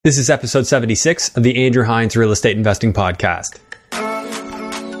This is episode 76 of the Andrew Hines Real Estate Investing Podcast.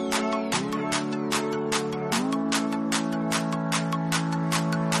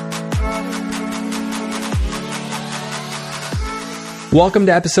 Welcome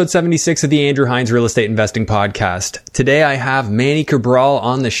to episode 76 of the Andrew Hines Real Estate Investing Podcast. Today I have Manny Cabral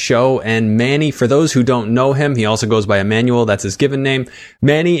on the show, and Manny, for those who don't know him, he also goes by Emmanuel, that's his given name.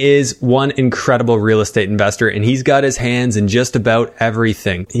 Manny is one incredible real estate investor, and he's got his hands in just about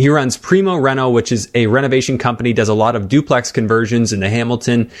everything. He runs Primo Reno, which is a renovation company, does a lot of duplex conversions in the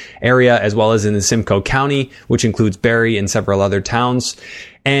Hamilton area, as well as in the Simcoe County, which includes Barrie and several other towns.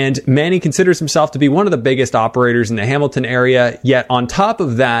 And Manny considers himself to be one of the biggest operators in the Hamilton area. Yet on top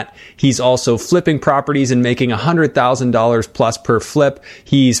of that, he's also flipping properties and making $100,000 plus per flip.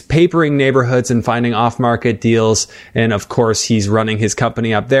 He's papering neighborhoods and finding off-market deals. And of course, he's running his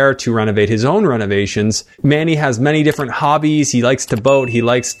company up there to renovate his own renovations. Manny has many different hobbies. He likes to boat. He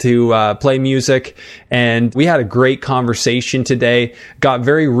likes to play music. And we had a great conversation today. Got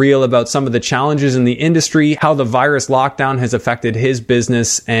very real about some of the challenges in the industry, how the virus lockdown has affected his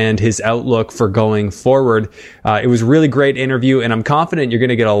business and his outlook for going forward. It was a really great interview, and I'm confident you're going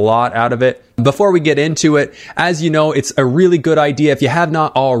to get a lot out of it. Before we get into it, as you know, it's a really good idea, if you have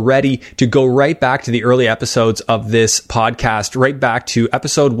not already, to go right back to the early episodes of this podcast, right back to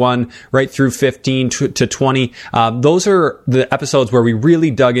episode 1, right through 15 to 20. Those are the episodes where we really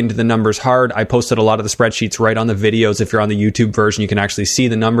dug into the numbers hard. I posted a lot of the spreadsheets right on the videos. If you're on the YouTube version, you can actually see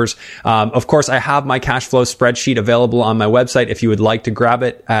the numbers. Of course, I have my cash flow spreadsheet available on my website if you would like to grab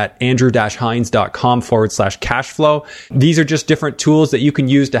it at andrew-hines.com/cash flow. These are just different tools that you can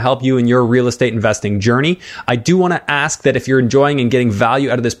use to help you in your real estate investing journey. I do want to ask that if you're enjoying and getting value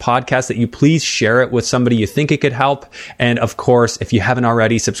out of this podcast, that you please share it with somebody you think it could help. And of course, if you haven't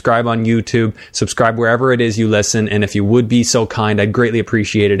already, subscribe on YouTube, subscribe wherever it is you listen. And if you would be so kind, I'd greatly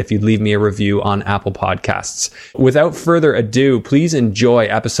appreciate it if you'd leave me a review on Apple Podcasts. Without further ado, please enjoy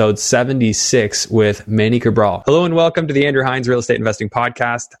episode 76 with Manny Cabral. Hello and welcome to the Andrew Hines Real Estate Investing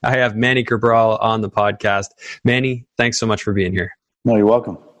Podcast. I have Manny Cabral on the podcast. Manny, thanks so much for being here. No, you're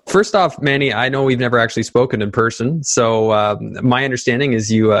welcome. First off, Manny, I know we've never actually spoken in person, so my understanding is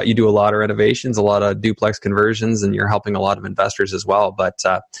you do a lot of renovations, a lot of duplex conversions, and you're helping a lot of investors as well, but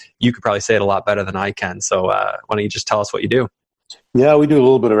you could probably say it a lot better than I can, so why don't you just tell us what you do? Yeah, we do a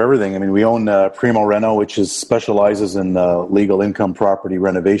little bit of everything. I mean, we own Primo Reno, which specializes in legal income property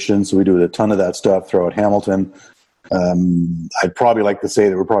renovations, so we do a ton of that stuff throughout Hamilton. I'd probably like to say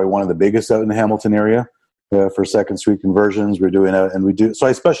that we're probably one of the biggest out in the Hamilton area. For second street conversions, we're doing it, and we do. So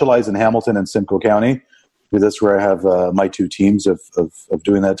I specialize in Hamilton and Simcoe County. That's where I have my two teams of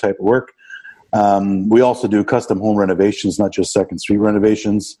doing that type of work. We also do custom home renovations, not just second street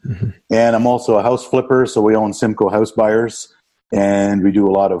renovations. Mm-hmm. And I'm also a house flipper, so we own Simcoe House Buyers, and we do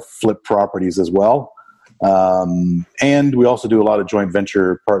a lot of flip properties as well. And we also do a lot of joint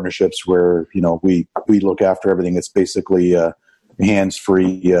venture partnerships where we look after everything. It's basically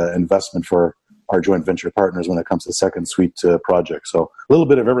hands-free investment for our joint venture partners when it comes to second suite projects. So a little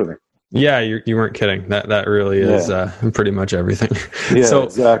bit of everything. Yeah, you weren't kidding. That really is pretty much everything. Yeah, so,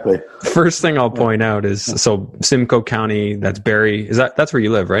 exactly. First thing I'll point out is, so Simcoe County, that's Barrie. That's where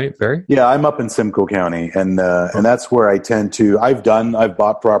you live, right? Barrie? Yeah, I'm up in Simcoe County, and that's where I tend to. I've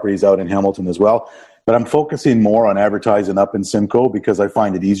bought properties out in Hamilton as well, but I'm focusing more on advertising up in Simcoe because I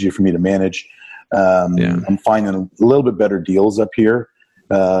find it easier for me to manage. I'm finding a little bit better deals up here.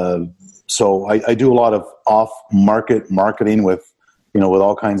 So I do a lot of off-market marketing with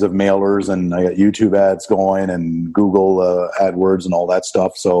all kinds of mailers, and I got YouTube ads going and Google AdWords and all that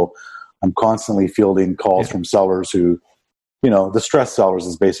stuff. So I'm constantly fielding calls from sellers who, distressed sellers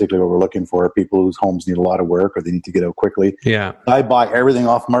is basically what we're looking for. People whose homes need a lot of work or they need to get out quickly. Yeah. I buy everything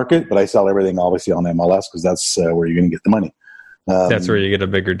off market, but I sell everything obviously on MLS because that's where you're going to get the money. That's where you get a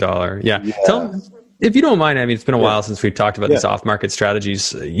bigger dollar. Yeah. Tell me, if you don't mind, I mean, it's been a while since we've talked about these off-market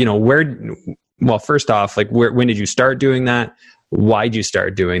strategies. First off, when did you start doing that? Why did you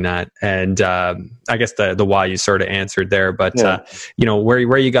start doing that? And I guess the why you sort of answered there, but where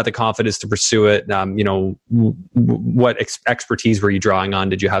you got the confidence to pursue it? What expertise were you drawing on?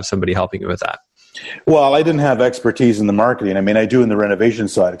 Did you have somebody helping you with that? Well, I didn't have expertise in the marketing. I mean, I do in the renovation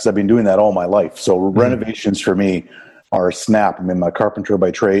side because I've been doing that all my life. So renovations for me are a snap. I mean, I'm a carpenter by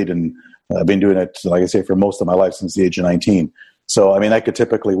trade, and I've been doing it, like I say, for most of my life since the age of 19. So, I mean, I could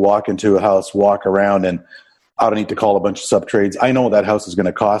typically walk into a house, walk around, and I don't need to call a bunch of sub-trades. I know what that house is going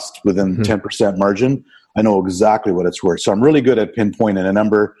to cost within 10% margin. I know exactly what it's worth. So I'm really good at pinpointing a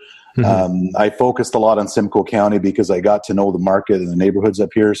number. I focused a lot on Simcoe County because I got to know the market and the neighborhoods up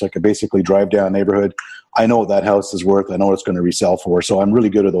here. So I could basically drive down a neighborhood. I know what that house is worth. I know what it's going to resell for. So I'm really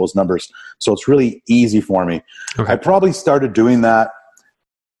good at those numbers. So it's really easy for me. Okay. I probably started doing that,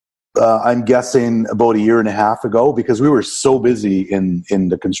 I'm guessing about a year and a half ago, because we were so busy in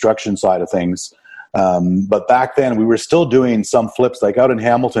the construction side of things. But back then we were still doing some flips. Like out in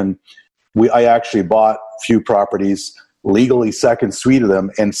Hamilton, I actually bought a few properties, legally second suite of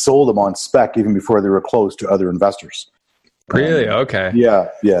them, and sold them on spec even before they were closed to other investors. Really? Okay.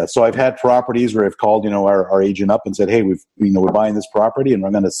 Yeah. So I've had properties where I've called, our agent up and said, hey, we're buying this property and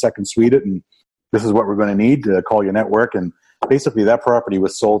we're going to second suite it, and this is what we're going to need to call your network. And basically that property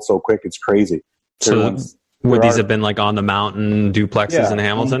was sold so quick, it's crazy. So would these have been like on the mountain duplexes in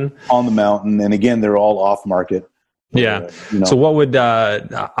Hamilton? On the mountain. And again, they're all off market. Yeah. So what would,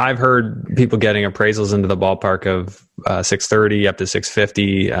 I've heard people getting appraisals into the ballpark of 630 up to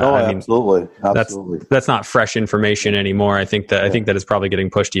 650. Absolutely. That's not fresh information anymore. I think that it's probably getting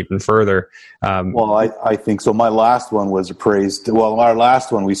pushed even further. I think so. My last one was appraised. Well, our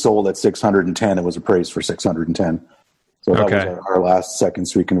last one we sold at 610. It was appraised for 610. So that was our last second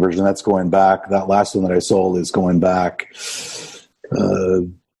suite conversion. That's going back. That last one that I sold is going back,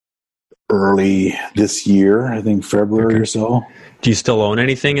 early this year, I think February or so. Do you still own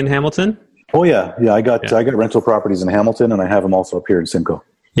anything in Hamilton? Oh yeah. I got rental properties in Hamilton, and I have them also up here in Simcoe.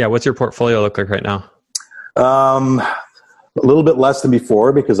 Yeah. What's your portfolio look like right now? A little bit less than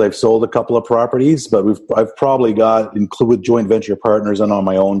before because I've sold a couple of properties, but I've probably got, with joint venture partners and on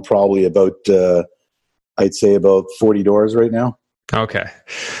my own, probably about I'd say about 40 doors right now. Okay.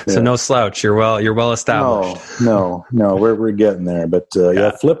 So no slouch. You're well established. No, we're getting there. But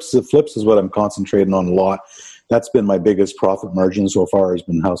flips is what I'm concentrating on a lot. That's been my biggest profit margin so far, has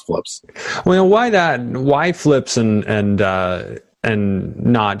been house flips. Well, why flips and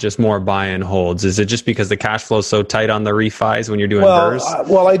not just more buy and holds? Is it just because the cash flow is so tight on the refis when you're doing burrs?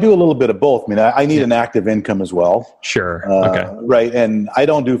 I do a little bit of both. I mean, I need an active income as well. Sure. Okay. Right. And I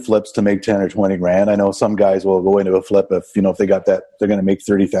don't do flips to make 10 or 20 grand. I know some guys will go into a flip if they got that, they're going to make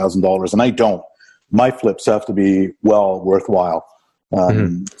 $30,000, and I don't. My flips have to be worthwhile.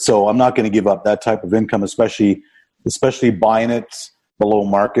 So I'm not going to give up that type of income, especially buying it below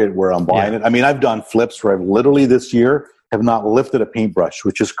market where I'm buying it. I mean, I've done flips where I've literally this year have not lifted a paintbrush,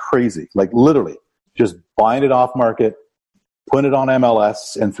 which is crazy. Like literally just buying it off market, putting it on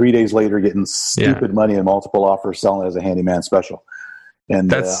MLS, and 3 days later getting stupid money and multiple offers, selling it as a handyman special. And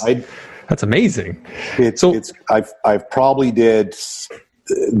that's amazing. I've probably did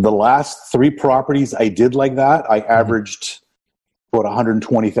the last 3 properties I did like that. I averaged about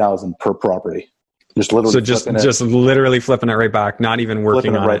 120,000 per property. Just literally, just literally flipping it right back, not even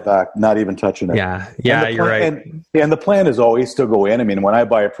working on it. Right back, not even touching it. Yeah, you're right. And the plan is always to go in. I mean, when I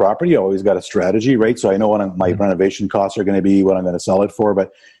buy a property, I always got a strategy, right? So I know what my renovation costs are going to be, what I'm going to sell it for.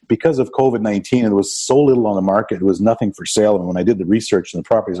 But because of COVID-19, there was so little on the market, there was nothing for sale. And when I did the research on the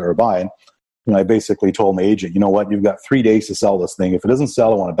properties I were buying, I basically told my agent, you know what, you've got 3 days to sell this thing. If it doesn't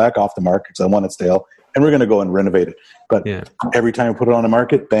sell, I want to back off the market because I want it stale, and we're going to go and renovate it. But every time I put it on the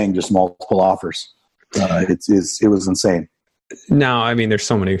market, bang, just multiple offers. It was insane. Now, I mean, there's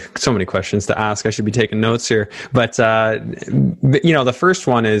so many questions to ask. I should be taking notes here, but the first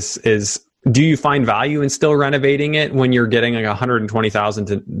one is do you find value in still renovating it when you're getting like 120,000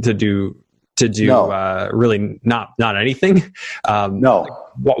 to do really not anything? No.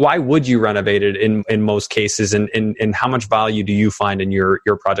 Why would you renovate it in most cases, and how much value do you find in your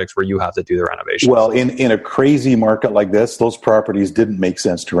projects where you have to do the renovation? Well, in a crazy market like this, those properties didn't make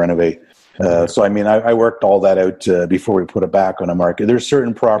sense to renovate. So, I mean, I worked all that out before we put it back on the market. There's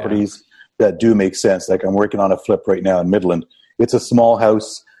certain properties that do make sense. Like I'm working on a flip right now in Midland. It's a small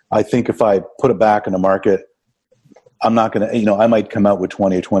house. I think if I put it back on the market, I'm not going to, I might come out with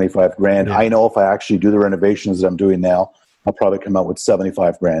 20 or 25 grand. Yeah. I know if I actually do the renovations that I'm doing now, I'll probably come out with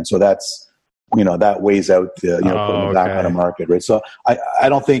 75 grand. So that's, that weighs out, putting it back on the market, right? So I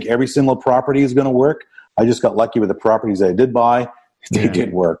don't think every single property is going to work. I just got lucky with the properties that I did buy. They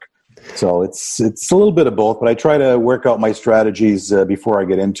did work. So it's a little bit of both, but I try to work out my strategies before I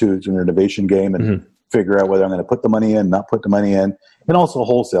get into the renovation game and figure out whether I'm going to put the money in, not put the money in, and also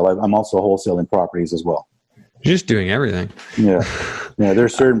wholesale. I'm also wholesaling properties as well. You're just doing everything. Yeah.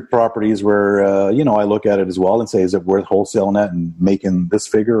 There's certain properties where I look at it as well and say, is it worth wholesaling that and making this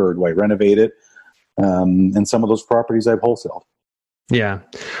figure, or do I renovate it? And some of those properties I've wholesaled. Yeah.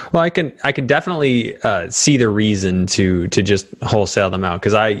 Well, I can definitely see the reason to just wholesale them out,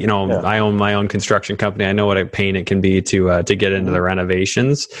 because I own my own construction company. I know what a pain it can be to get into the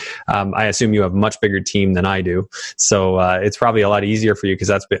renovations. I assume you have a much bigger team than I do, so it's probably a lot easier for you, because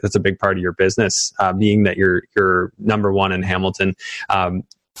that's a big part of your business, being that you're number one in Hamilton.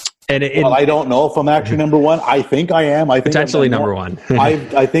 Well, I don't know if I'm actually number one. I think I am. I think potentially number one.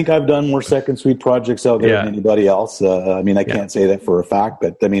 I think I've done more second suite projects out there than anybody else. I mean, I can't say that for a fact,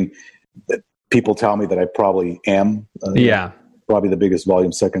 but I mean, people tell me that I probably am. Probably the biggest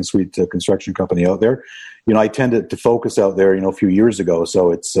volume second suite construction company out there. I tended to focus out there, a few years ago,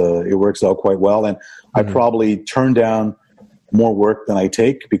 so it works out quite well. And I probably turn down more work than I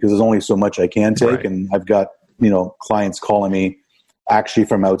take, because there's only so much I can take, right. And I've got clients calling me actually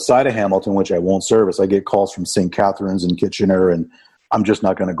from outside of Hamilton, which I won't service. I get calls from St. Catharines and Kitchener, and I'm just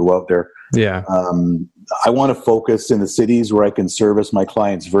not going to go out there. Yeah. I want to focus in the cities where I can service my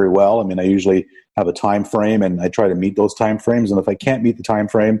clients very well. I mean, I usually have a time frame, and I try to meet those time frames. And if I can't meet the time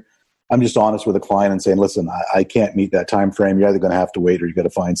frame, I'm just honest with the client and saying, listen, I can't meet that time frame. You're either going to have to wait, or you got to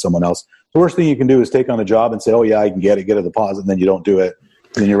find someone else. The worst thing you can do is take on a job and say, oh yeah, I can get a deposit, and then you don't do it.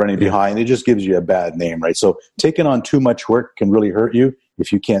 And then you're running behind. It just gives you a bad name, right? So taking on too much work can really hurt you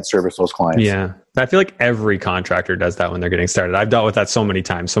if you can't service those clients. Yeah. I feel like every contractor does that when they're getting started. I've dealt with that so many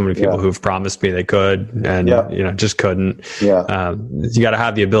times. So many people who've promised me they could, and just couldn't. Yeah. You got to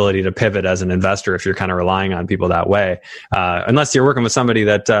have the ability to pivot as an investor if you're kind of relying on people that way, unless you're working with somebody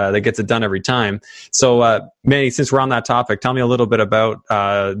that gets it done every time. So, Manny, since we're on that topic, tell me a little bit about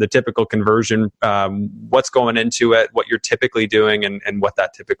the typical conversion, what's going into it, what you're typically doing, and what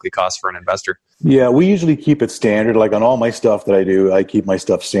that typically costs for an investor. Yeah, we usually keep it standard. Like on all my stuff that I do, I keep my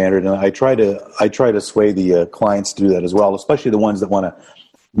stuff standard, and I try to sway the clients to do that as well, especially the ones that want to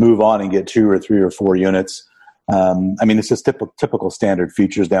move on and get 2 or 3 or 4 units. I mean, it's just typical standard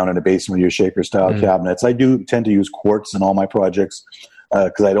features down in a basement with your shaker style cabinets. I do tend to use quartz in all my projects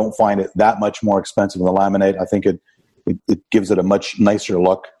because I don't find it that much more expensive than the laminate. I think it gives it a much nicer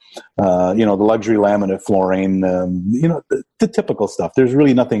look. The luxury laminate flooring, the typical stuff. There's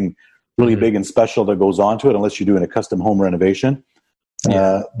really nothing really big and special that goes onto it unless you're doing a custom home renovation.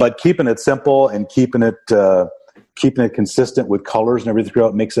 But keeping it simple and keeping it consistent with colors and everything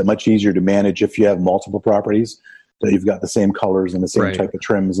throughout makes it much easier to manage if you have multiple properties, that you've got the same colors and the same type of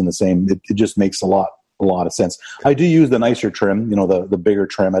trims and the same. It just makes a lot of sense. I do use the nicer trim, the bigger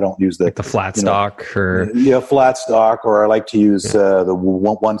trim. I don't use the flat stock flat stock, or I like to use the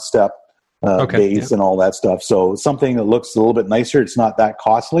one step base and all that stuff. So something that looks a little bit nicer. It's not that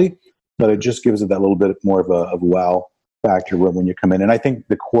costly, but it just gives it that little bit more of a wow factor when you come in. And I think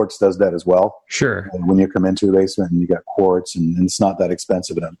the quartz does that as well. Sure. And when you come into the basement and you got quartz and it's not that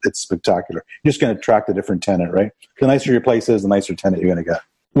expensive, and it's spectacular. You're just going to attract a different tenant, right? The nicer your place is, the nicer tenant you're going to get.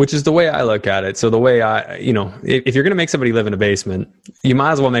 Which is the way I look at it. So the way if you're going to make somebody live in a basement, you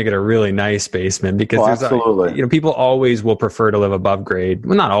might as well make it a really nice basement, because people always will prefer to live above grade.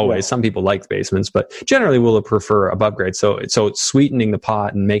 Well, not always. Some people like basements, but generally will prefer above grade. So sweetening the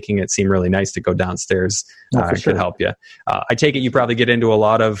pot and making it seem really nice to go downstairs could help you. I take it you probably get into a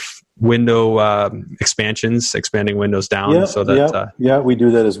lot of window expansions, expanding windows down. We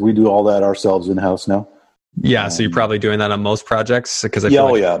do that. We do all that ourselves in-house now. Yeah, so you're probably doing that on most projects, because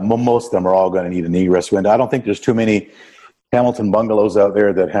most of them are all going to need an egress window. I don't think there's too many Hamilton bungalows out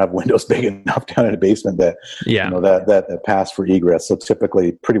there that have windows big enough down in the basement that that pass for egress. So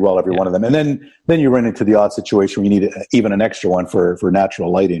typically, pretty well every one of them. And then you run into the odd situation where you need even an extra one for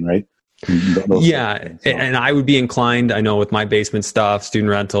natural lighting, right? And I would be inclined, I know with my basement stuff, student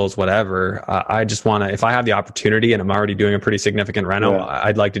rentals, whatever, I just want to, if I have the opportunity and I'm already doing a pretty significant reno,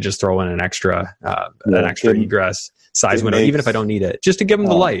 I'd like to just throw in an extra egress size window, even if I don't need it, just to give them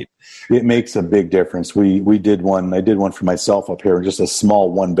the light. It makes a big difference. I did one for myself up here, just a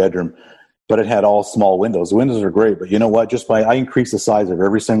small 1-bedroom, but it had all small windows. The windows are great, but you know what? I increased the size of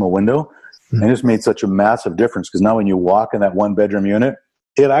every single window, and it just made such a massive difference, because now when you walk in that 1-bedroom unit,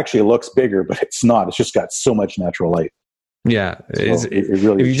 it actually looks bigger, but it's not. It's just got so much natural light. Yeah, so it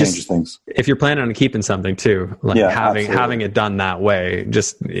really changes things. If you're planning on keeping something too, having it done that way,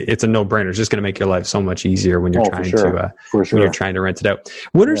 it's a no-brainer. It's just going to make your life so much easier when you're when you're trying to rent it out.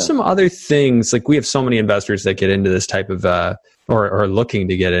 What are some other things? Like, we have so many investors that get into this type of or looking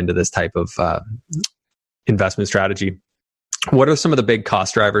to get into this type of investment strategy. What are some of the big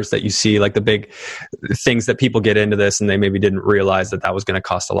cost drivers that you see, like the big things that people get into this and they maybe didn't realize that was going to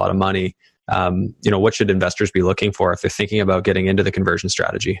cost a lot of money? What should investors be looking for if they're thinking about getting into the conversion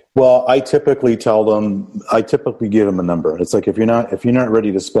strategy? Well, I typically give them a number. It's like, if you're not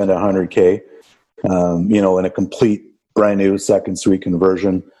ready to spend $100K, in a complete brand new second suite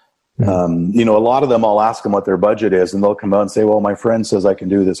conversion. A lot of them, I'll ask them what their budget is, and they'll come out and say, well, my friend says I can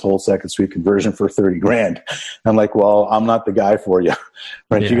do this whole second suite conversion for 30 grand. I'm like, well, I'm not the guy for you,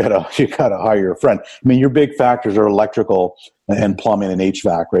 right? Yeah. You gotta hire a friend. I mean, your big factors are electrical and plumbing and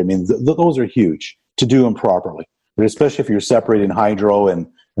HVAC, right? I mean, those are huge to do them properly, but especially if you're separating hydro and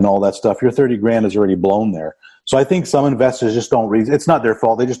all that stuff, your 30 grand is already blown there. So I think some investors just don't it's not their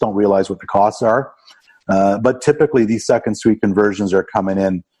fault. They just don't realize what the costs are. But typically these second suite conversions are coming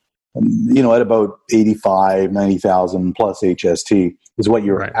in, at about 85, 90,000 plus HST is what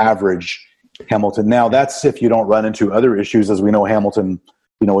your average Hamilton. Now that's if you don't run into other issues, as we know Hamilton,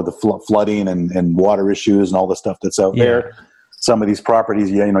 with the flooding and water issues and all the stuff that's out there. Some of these properties,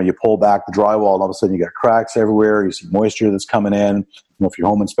 you pull back the drywall and all of a sudden you got cracks everywhere. You see moisture that's coming in. If your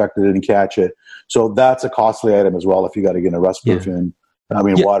home inspector didn't catch it. So that's a costly item as well if you got to get a rust proofing.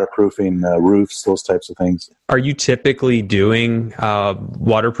 Waterproofing roofs, those types of things. Are you typically doing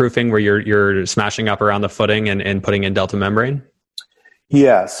waterproofing where you're smashing up around the footing and putting in Delta membrane?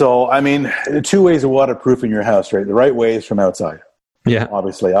 Yeah. So, two ways of waterproofing your house, right? The right way is from outside. Yeah.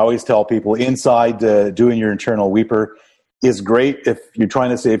 Obviously. I always tell people inside doing your internal weeper is great if you're trying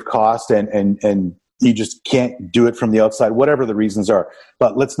to save cost and you just can't do it from the outside, whatever the reasons are.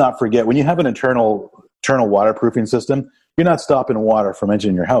 But let's not forget, when you have an internal waterproofing system, you're not stopping water from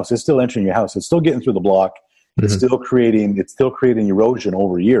entering your house. It's still entering your house. It's still getting through the block. It's still creating erosion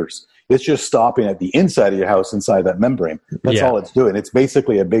over years. It's just stopping at the inside of your house, inside that membrane. That's all it's doing. It's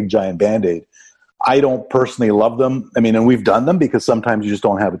basically a big giant Band-Aid. I don't personally love them. And we've done them because sometimes you just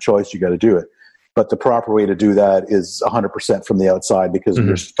don't have a choice. You got to do it. But the proper way to do that is 100% from the outside, because if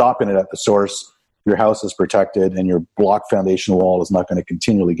you're stopping it at the source, your house is protected and your block foundation wall is not going to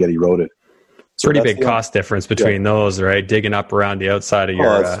continually get eroded. So pretty big cost difference between those, right? Digging up around the outside of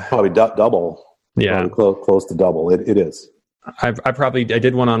your... it's probably double. Yeah. Probably close to double. It is. I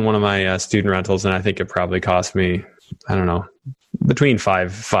did one on one of my student rentals, and I think it probably cost me, I don't know, between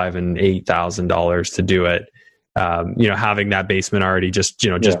 $5,000 and $8,000 to do it. Having that basement already just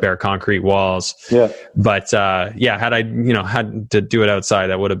bare concrete walls. Yeah. But had I had to do it outside,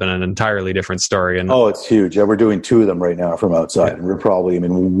 that would have been an entirely different story. And it's huge. Yeah, we're doing two of them right now from outside, and we're probably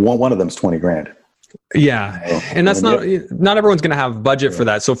one of them's 20 grand. Yeah. And that's not everyone's going to have budget for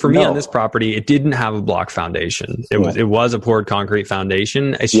that. So for me on this property, it didn't have a block foundation. It was a poured concrete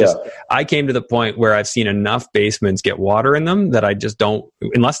foundation. It's just, I came to the point where I've seen enough basements get water in them that I just don't,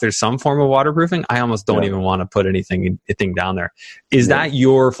 unless there's some form of waterproofing, I almost don't even want to put anything down there. Is that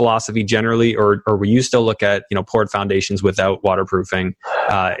your philosophy generally, or will you still look at, poured foundations without waterproofing,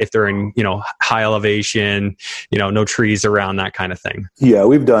 if they're in, high elevation, no trees around, that kind of thing? Yeah,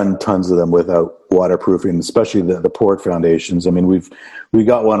 we've done tons of them without waterproofing, especially the poured foundations. We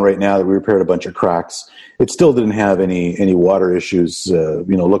got one right now that we repaired a bunch of cracks. It still didn't have any water issues,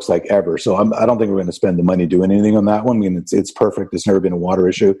 looks like ever. So I don't think we're going to spend the money doing anything on that one. It's perfect. It's never been a water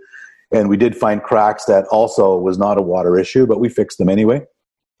issue. And we did find cracks that also was not a water issue, but we fixed them anyway,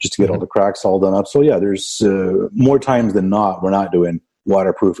 just to get all the cracks all done up. So yeah, there's more times than not, we're not doing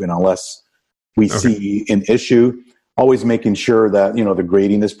waterproofing unless we see an issue. Always making sure that, the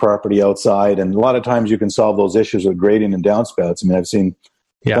grading is properly outside. And a lot of times you can solve those issues with grading and downspouts. I've seen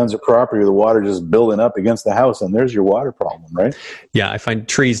tons of property where the water just building up against the house, and there's your water problem, right? Yeah, I find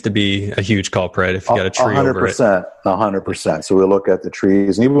trees to be a huge culprit if you got a tree 100%, over it. 100%. So we look at the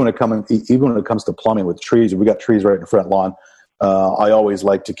trees. And even when it comes to plumbing with trees, if we got trees right in the front lawn, I always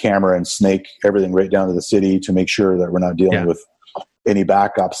like to camera and snake everything right down to the city to make sure that we're not dealing with any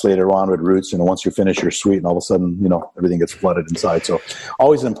backups later on with roots. Once you finish your suite and all of a sudden, everything gets flooded inside. So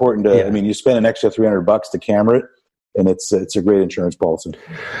always important to, you spend an extra $300 to camera it, and it's a great insurance policy.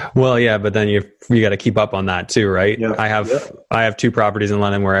 Well, yeah, but then you got to keep up on that too, right? Yeah. I have two properties in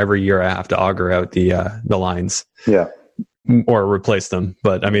London where every year I have to auger out the lines. Yeah. Or replace them.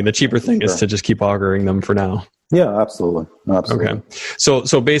 But the cheaper thing is to just keep augering them for now. Yeah, absolutely. Okay.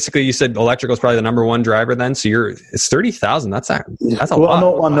 So basically you said electrical is probably the number one driver then. So it's 30,000. That's a lot.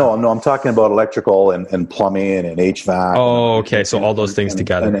 No, I'm talking about electrical and plumbing and HVAC. Oh, okay. So all those things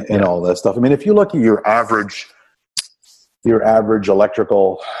together. And all that stuff. If you look at your average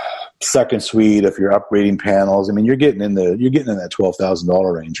electrical second suite, if you're upgrading panels, you're getting in that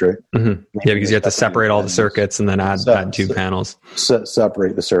 $12,000 range, right? Mm-hmm. Yeah, because you have to separate all the circuits and then add two panels.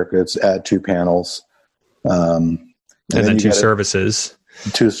 Separate the circuits, add two panels. And then two services.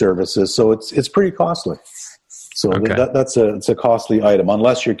 So it's pretty costly. So it's a costly item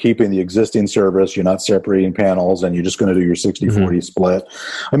unless you're keeping the existing service. You're not separating panels, and you're just going to do your 60-40 split.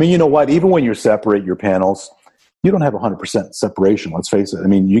 You know what? Even when you separate your panels, you don't have 100% separation. Let's face it. I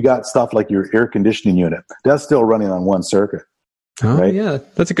mean, you got stuff like your air conditioning unit that's still running on one circuit. Oh, right? Yeah,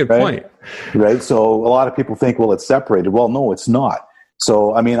 that's a good point. Right. So a lot of people think, well, it's separated. Well, no, it's not.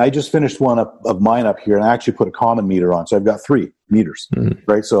 So, I mean, I just finished one of mine up here, and I actually put a common meter on. So I've got 3 meters,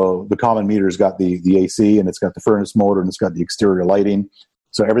 right? So the common meter's got the AC, and it's got the furnace motor, and it's got the exterior lighting.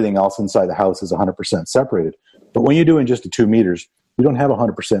 So everything else inside the house is 100% separated. But when you're doing just the 2 meters, you don't have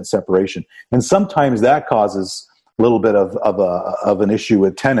 100% separation. And sometimes that causes a little bit of an issue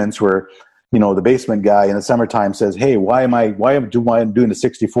with tenants where, the basement guy in the summertime says, hey, why am I doing a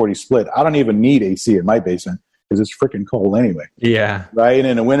 60-40 split? I don't even need AC in my basement because it's freaking cold anyway. Yeah. Right. And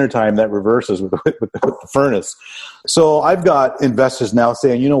in the wintertime, that reverses with the furnace. So I've got investors now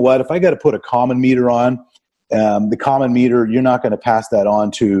saying, you know what, if I got to put a common meter on, the common meter, you're not going to pass that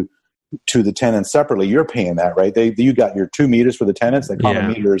on to the tenants separately. You're paying that, right? You got your 2 meters for the tenants. The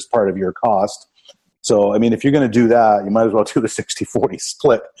common meter is part of your cost. So, I mean, if you're going to do that, you might as well do the 60-40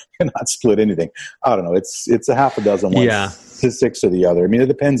 split and not split anything. I don't know. It's a half a dozen ones to 6 to the other. I mean, it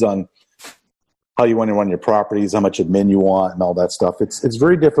depends on how you want to run your properties, how much admin you want, and all that stuff. It's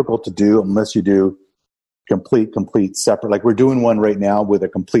very difficult to do unless you do complete separate. Like we're doing one right now with a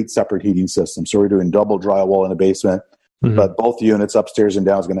complete separate heating system. So we're doing double drywall in the basement, but both units upstairs and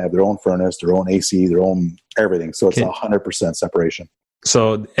down is going to have their own furnace, their own AC, their own everything. So it's 100% separation.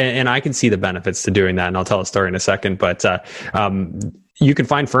 So, and I can see the benefits to doing that, and I'll tell a story in a second, but you can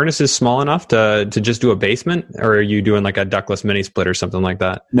find furnaces small enough to just do a basement, or are you doing like a ductless mini split or something like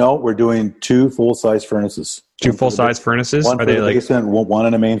that? No, we're doing 2 full-size furnaces. 2 full-size furnaces? One for the basement, one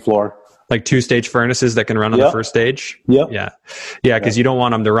on the main floor. Like 2-stage furnaces that can run on the first stage? Yep. Yeah. Because you don't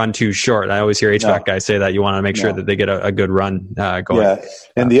want them to run too short. I always hear HVAC guys say that. You want to make sure that they get a good run going. Yeah.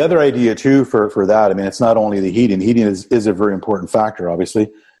 And the other idea too for that, I mean, it's not only the heating. Heating is a very important factor,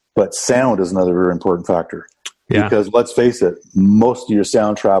 obviously, but sound is another very important factor. Yeah. Because let's face it, most of your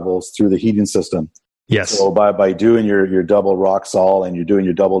sound travels through the heating system. Yes. So by doing your double rock sol and you're doing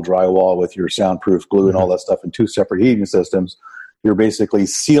your double drywall with your soundproof glue and all that stuff in 2 separate heating systems, you're basically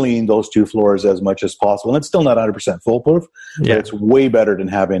sealing those 2 floors as much as possible. And it's still not 100% foolproof, but it's way better than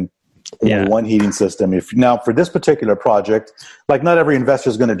having one heating system. Now, for this particular project, like not every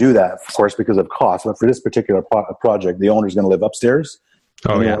investor is going to do that, of course, because of cost. But for this particular project, the owner is going to live upstairs.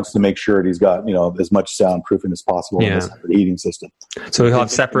 And he wants to make sure that he's got as much soundproofing as possible in this heating system. So he'll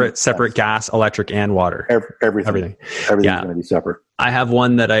have separate gas, electric, and water. Everything's going to be separate. I have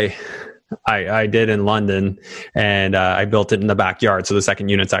one that I did in London, and I built it in the backyard. So the second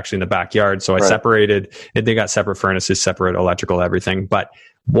unit's actually in the backyard. So I separated it. They got separate furnaces, separate electrical, everything. But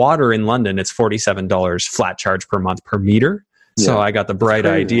water in London, it's $47 flat charge per month per meter. So I got the bright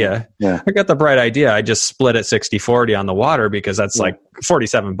idea. Yeah. I got the bright idea. I just split it 60-40 on the water because that's like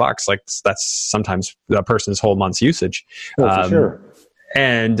 $47. Like that's sometimes a person's whole month's usage. For sure.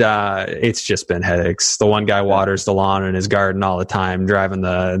 And it's just been headaches. The one guy waters the lawn in his garden all the time, driving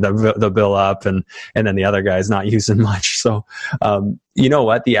the bill up, and then the other guy's not using much. So, you know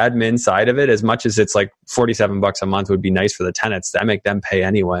what? The admin side of it, as much as it's like $47 a month would be nice for the tenants, that make them pay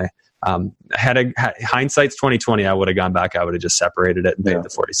anyway. Hindsight's 2020, I would have gone back. I would have just separated it and paid the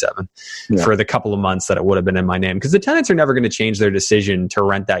 $47 for the couple of months that it would have been in my name. Because the tenants are never going to change their decision to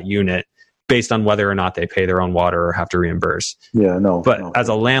rent that unit based on whether or not they pay their own water or have to reimburse. But as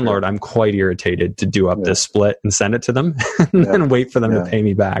a landlord, I'm quite irritated to do up this split and send it to them and then wait for them to pay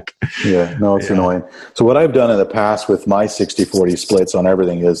me back. It's annoying. So what I've done in the past with my 60-40 splits on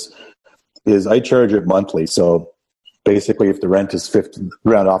everything is I charge it monthly. So basically, if the rent is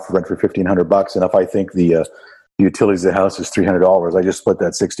round off the rent for $1,500, and if I think the utilities of the house is $300, I just split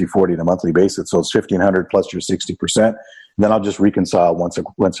that 60-40 on a monthly basis. So it's $1,500 plus your 60%. And then I'll just reconcile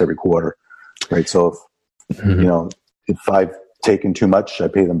once every quarter, right? So if I've taken too much, I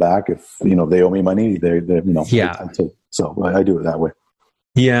pay them back. If they owe me money, so I do it that way.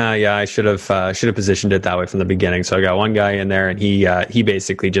 I should have positioned it that way from the beginning. So I got one guy in there, and he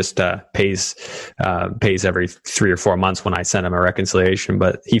basically just pays every 3 or 4 months when I send him a reconciliation.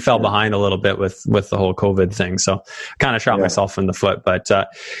 But he fell behind a little bit with the whole COVID thing, so kind of shot myself in the foot. But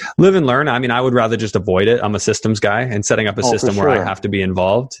live and learn. I mean, I would rather just avoid it. I'm a systems guy, and setting up a system where I have to be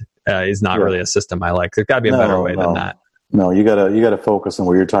involved is not really a system I like. There's got to be a better way than that. No, you gotta focus on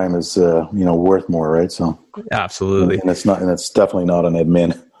where your time is, worth more, right? So absolutely, and it's definitely not an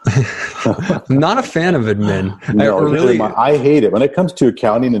admin. I'm not a fan of admin. I hate it when it comes to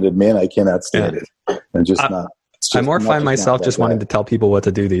accounting and admin. I cannot stand it. I'm just not. I more find myself just wanting to tell people what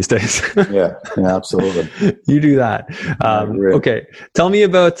to do these days. yeah, absolutely. You do that. Okay. Tell me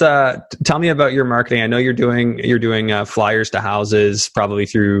about your marketing. I know you're doing flyers to houses, probably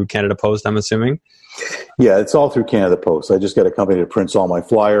through Canada Post, I'm assuming. Yeah, it's all through Canada Post. I just got a company that prints all my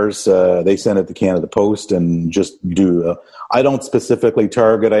flyers. They send it to Canada Post and just do. I don't specifically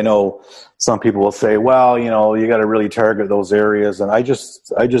target. I know some people will say, "Well, you got to really target those areas," and I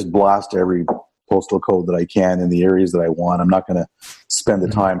just blast every postal code that I can in the areas that I want. I'm not going to spend the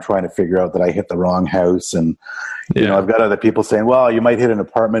time trying to figure out that I hit the wrong house. And I've got other people saying, "Well, you might hit an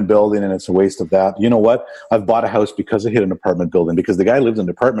apartment building, and it's a waste of that." You know what? I've bought a house because I hit an apartment building, because the guy lived in an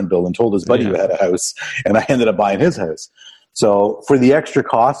apartment building, told his buddy who had a house, and I ended up buying his house. So for the extra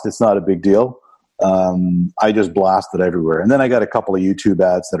cost, it's not a big deal. I just blast it everywhere. And then I got a couple of YouTube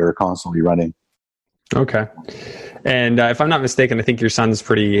ads that are constantly running. Okay. And if I'm not mistaken, I think your son's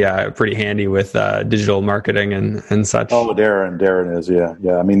pretty handy with digital marketing and such. Oh, Darren is,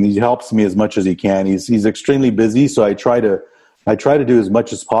 yeah. I mean, he helps me as much as he can. He's extremely busy, so I try to do as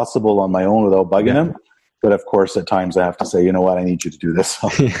much as possible on my own without bugging him. But of course, at times I have to say, you know what, I need you to do this.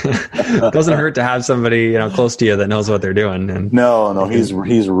 It doesn't hurt to have somebody close to you that knows what they're doing. And no, he's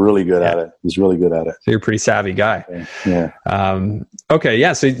really good at it. He's really good at it. So you're a pretty savvy guy. Yeah. Okay.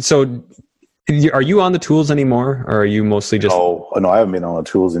 Yeah. So are you on the tools anymore, or are you mostly just? Oh no, I haven't been on the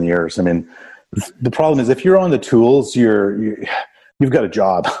tools in years. I mean, the problem is if you're on the tools, you've got a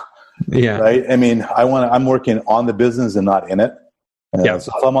job. Yeah. Right. I mean, I'm working on the business and not in it. So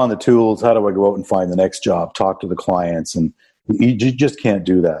if I'm on the tools, how do I go out and find the next job, talk to the clients? And you just can't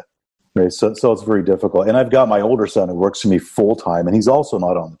do that. Right. So it's very difficult. And I've got my older son who works for me full time, and he's also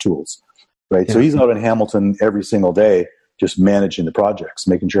not on the tools. Right. Yeah. So he's out in Hamilton every single day, just managing the projects,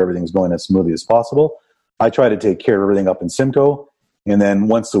 making sure everything's going as smoothly as possible. I try to take care of everything up in Simcoe. And then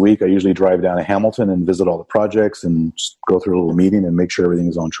once a week, I usually drive down to Hamilton and visit all the projects and just go through a little meeting and make sure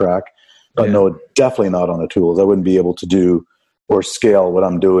everything's on track. But no, definitely not on the tools. I wouldn't be able to do or scale what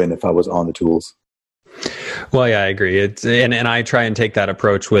I'm doing if I was on the tools. Well, yeah, I agree. And I try and take that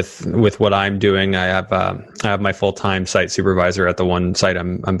approach with what I'm doing. I have my full-time site supervisor at the one site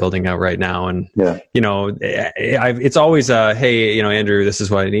I'm building out right now, and it's always hey, Andrew, this is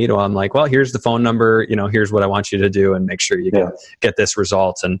what I need. Well, I'm like, well, here's the phone number. Here's what I want you to do, and make sure you get this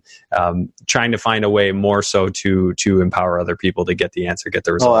result. And trying to find a way more so to empower other people to get the answer, get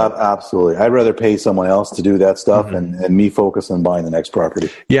the result. Oh, absolutely. I'd rather pay someone else to do that stuff and me focus on buying the next property.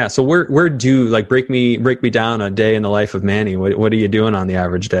 Yeah. So where do break me down a day in the life of Manny. What are you doing on the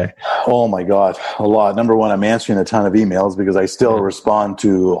average day? Oh my God, a lot. Number one, I'm answering a ton of emails because I still respond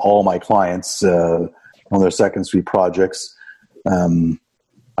to all my clients on their second suite projects.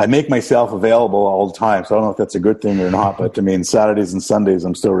 I make myself available all the time, so I don't know if that's a good thing or not, but I mean, Saturdays and Sundays,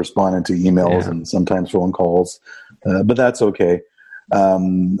 I'm still responding to emails and sometimes phone calls, but that's okay.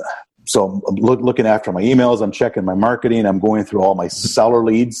 So I'm looking after my emails, I'm checking my marketing, I'm going through all my seller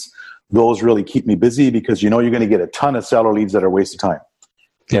leads. Those really keep me busy because you're going to get a ton of seller leads that are a waste of time.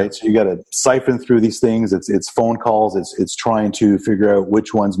 Right? So you got to siphon through these things. It's phone calls. It's trying to figure out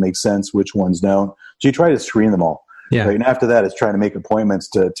which ones make sense, which ones don't. So you try to screen them all. Yeah. Right? And after that, it's trying to make appointments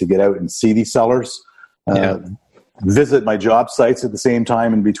to get out and see these sellers. Visit my job sites at the same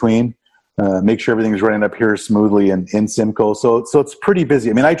time in between. Make sure everything's running up here smoothly in Simcoe. So it's pretty busy.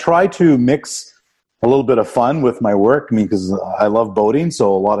 I mean, I try to mix a little bit of fun with my work. I mean, because I love boating,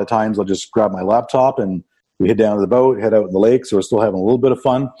 so a lot of times I'll just grab my laptop and we head down to the boat, head out in the lake. So we're still having a little bit of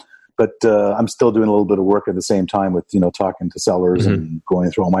fun, but I'm still doing a little bit of work at the same time with talking to sellers and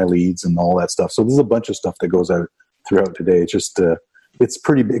going through all my leads and all that stuff. So there's a bunch of stuff that goes out throughout today. It's just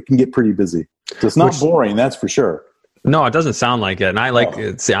it can get pretty busy. So it's not boring, that's for sure. No, it doesn't sound like it. And I like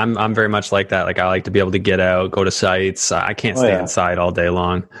it. I'm very much like that. Like I like to be able to get out, go to sites. I can't stay inside all day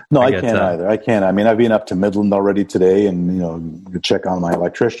long. No, I can't either. I can't. I mean, I've been up to Midland already today and, check on my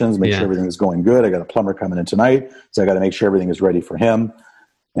electricians, make sure everything is going good. I got a plumber coming in tonight, so I got to make sure everything is ready for him.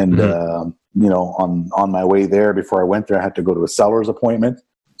 And, on my way there, before I went there, I had to go to a seller's appointment.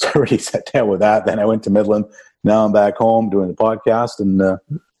 So I already sat down with that. Then I went to Midland. Now I'm back home doing the podcast and then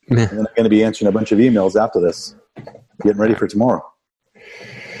I'm going to be answering a bunch of emails after this. Getting ready for tomorrow.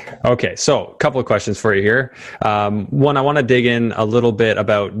 Okay, so a couple of questions for you here. One, I want to dig in a little bit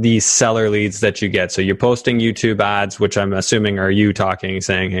about these seller leads that you get. So you're posting YouTube ads, which I'm assuming are you talking,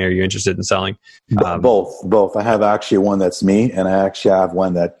 saying, hey, are you interested in selling? Both. I have actually one that's me, and I actually have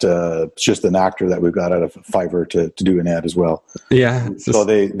one that it's just an actor that we've got out of Fiverr to do an ad as well. Yeah. So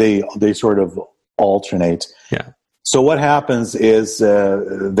they sort of alternate. Yeah. So what happens is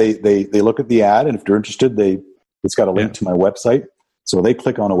they look at the ad, and if they're interested, it's got a link to my website. So they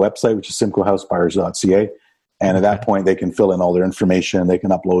click on a website, which is simcoehousebuyers.ca. And at that point, they can fill in all their information. They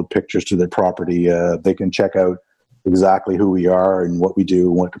can upload pictures to their property. They can check out exactly who we are and what we do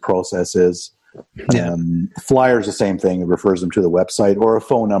and what the process is. Yeah. Flyers, the same thing. It refers them to the website or a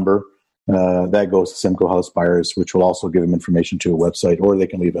phone number. that goes to Simcoe House buyers, which will also give them information to a website, or they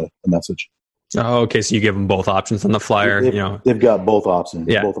can leave a message. Oh, okay. So you give them both options on the flyer. They've got both options.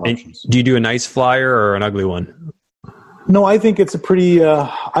 Yeah. Both options. Do you do a nice flyer or an ugly one? No, I think it's a pretty.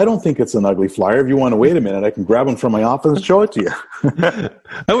 I don't think it's an ugly flyer. If you want to wait a minute, I can grab one from my office and show it to you.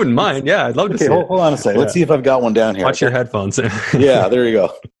 I wouldn't mind. Yeah, I'd love to see it. Hold on a second. Let's see if I've got one down here. Watch your headphones. Yeah, there you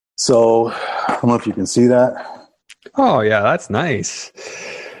go. So I don't know if you can see that. Oh yeah, that's nice.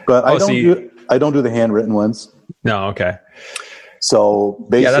 But I don't do the handwritten ones. No, okay. So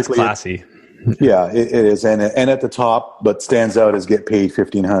basically, yeah, that's classy. Yeah, it is, and at the top, but stands out as get paid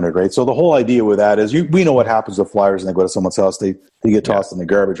 $1,500, right? So the whole idea with that is we know what happens with flyers, and they go to someone's house, they get tossed in the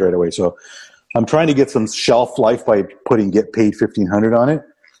garbage right away. So I'm trying to get some shelf life by putting get paid $1,500 on it.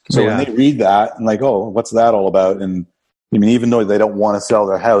 So when they read that and like, oh, what's that all about? And I mean, even though they don't want to sell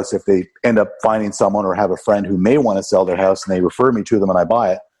their house, if they end up finding someone or have a friend who may want to sell their house and they refer me to them and I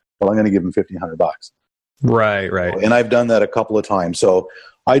buy it, well, I'm going to give them $1,500. Right. And I've done that a couple of times. So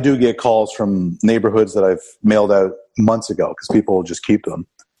I do get calls from neighborhoods that I've mailed out months ago because people will just keep them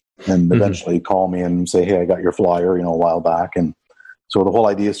and eventually call me and say, hey, I got your flyer, a while back. And so the whole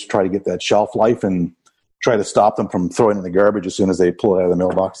idea is to try to get that shelf life and try to stop them from throwing it in the garbage as soon as they pull it out of the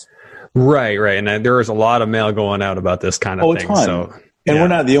mailbox. Right. And there is a lot of mail going out about this kind of thing. So, and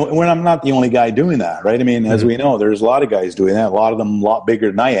I'm not the only guy doing that, right? I mean, as we know, there's a lot of guys doing that. A lot of them a lot bigger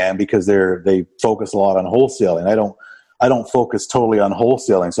than I am because they focus a lot on wholesaling. I don't focus totally on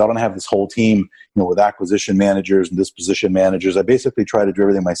wholesaling, so I don't have this whole team, with acquisition managers and disposition managers. I basically try to do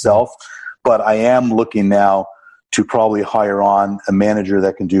everything myself, but I am looking now to probably hire on a manager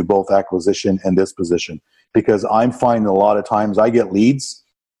that can do both acquisition and disposition because I'm finding a lot of times I get leads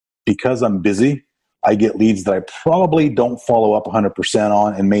because I'm busy. I get leads that I probably don't follow up 100%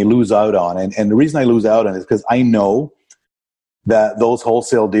 on and may lose out on. And the reason I lose out on is because I know that those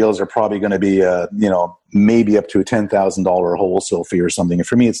wholesale deals are probably going to be, maybe up to a $10,000 wholesale fee or something. And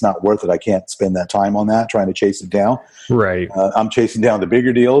for me, it's not worth it. I can't spend that time on that, trying to chase it down. Right. I'm chasing down the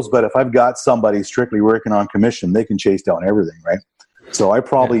bigger deals, but if I've got somebody strictly working on commission, they can chase down everything, right? So I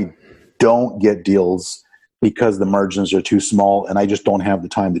probably don't get deals because the margins are too small and I just don't have the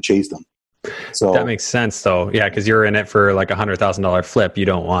time to chase them. So that makes sense though. Yeah. Cause you're in it for like $100,000 flip. You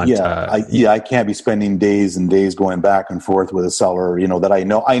don't want, I can't be spending days and days going back and forth with a seller, that I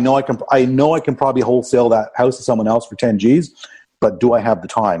know I can probably wholesale that house to someone else for 10 G's, but do I have the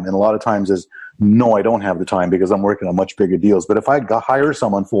time? And a lot of times is no, I don't have the time because I'm working on much bigger deals. But if I hire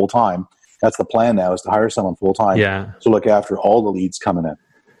someone full time, that's the plan now is to hire someone full time to look after all the leads coming in.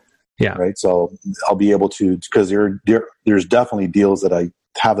 Yeah. Right. So I'll be able to, because there's definitely deals that I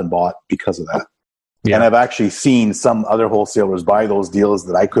haven't bought because of that. Yeah. And I've actually seen some other wholesalers buy those deals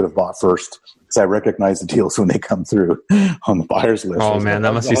that I could have bought first because I recognize the deals when they come through on the buyer's list. Oh man,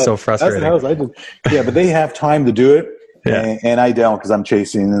 that must be so frustrating. But they have time to do it, and I don't because I'm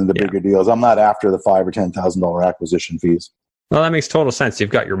chasing the bigger deals. I'm not after the $5,000 or $10,000 acquisition fees. Well, that makes total sense. You've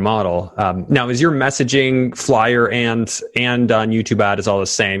got your model. Now, is your messaging flyer and on YouTube ad is all the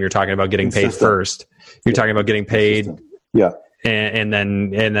same? You're talking about getting paid first. You're talking about getting paid. Yeah. And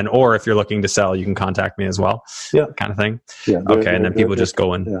then, or if you're looking to sell, you can contact me as well. Yeah. Kind of thing. Yeah. Okay. And then people just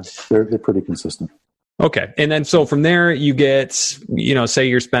go in. Yeah. They're pretty consistent. Okay. And then, so from there you get, say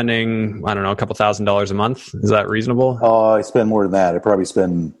you're spending, I don't know, a couple $1,000s a month. Is that reasonable? I spend more than that. I probably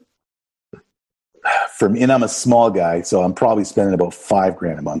spend and I'm a small guy, so I'm probably spending about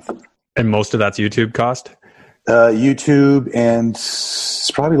 $5,000 a month. And most of that's YouTube cost? YouTube, and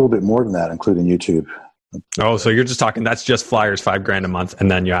it's probably a little bit more than that, including YouTube. Oh, so you're just talking, that's just flyers, $5,000 a month, and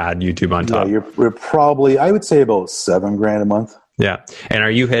then you add YouTube on top. Yeah, we're probably, I would say about $7,000 a month. Yeah. And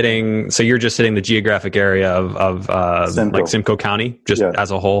are you so you're just hitting the geographic area of Simcoe. Like Simcoe County, just as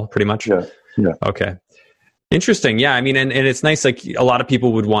a whole, pretty much? Yeah. Okay. Interesting. Yeah. I mean, and it's nice. Like a lot of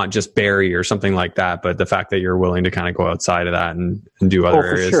people would want just Barrie or something like that, but the fact that you're willing to kind of go outside of that and do other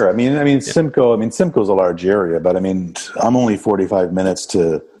areas. For sure. I mean, Simcoe's a large area, but I mean, I'm only 45 minutes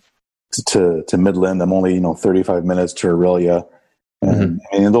to Midland. I'm only, 35 minutes to Aurelia. And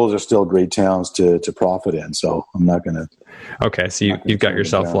those are still great towns to profit in. So I'm not going to. Okay. So you've got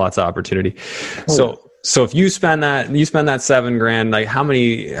yourself lots of opportunity. So if you spend that $7,000, like how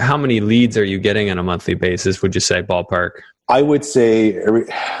many leads are you getting on a monthly basis? Would you say ballpark? I would say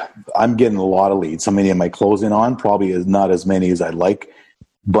I'm getting a lot of leads. How many am I closing on? Probably is not as many as I'd like,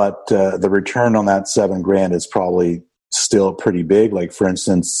 but the return on that $7,000 is probably still pretty big. Like for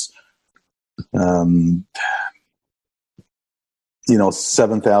instance,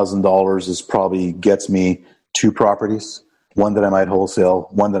 $7,000 is probably gets me 2 properties, one that I might wholesale,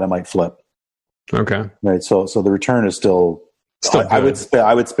 one that I might flip. Okay. Right. So the return is still Still I would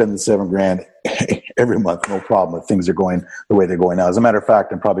spend the $7,000 every month, no problem, if things are going the way they're going now. As a matter of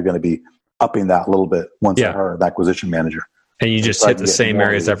fact, I'm probably going to be upping that a little bit once I hire an acquisition manager. And you just hit the same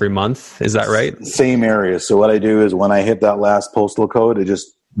areas every month. Is that right? Same areas. So what I do is when I hit that last postal code, it just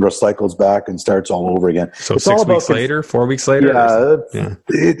recycles back and starts all over again. So it's 6 weeks later, 4 weeks later? Yeah,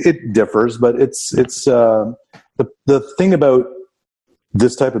 it differs, but it's the thing about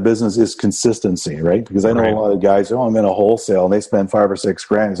this type of business is consistency, right? Because I know a lot of guys, I'm in a wholesale and they spend $5,000 or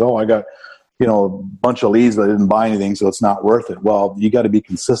 $6,000. I got, a bunch of leads, but I didn't buy anything, so it's not worth it. Well, you got to be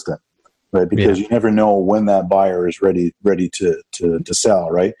consistent, right? Because you never know when that buyer is ready to sell,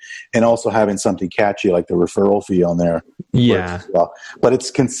 right? And also having something catchy like the referral fee on there. Yeah. Well. But it's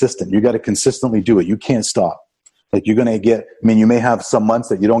consistent. You got to consistently do it. You can't stop. Like you're going to get, you may have some months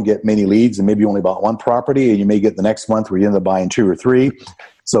that you don't get many leads and maybe you only bought one property, and you may get the next month where you end up buying 2 or 3.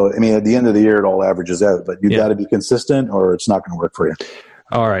 So, at the end of the year, it all averages out, but you got to be consistent or it's not going to work for you.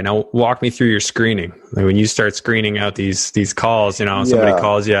 All right. Now walk me through your screening. Like when you start screening out these calls, somebody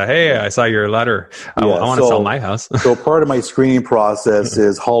calls you, hey, I saw your letter. I want to sell my house. So part of my screening process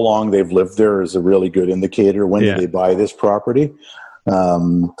is how long they've lived there is a really good indicator. When did they buy this property?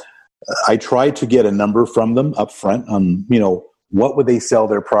 I try to get a number from them up front on, what would they sell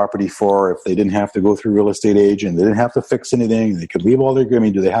their property for if they didn't have to go through real estate agent, they didn't have to fix anything, they could leave all their,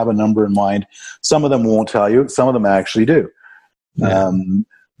 do they have a number in mind? Some of them won't tell you, some of them actually do. Yeah.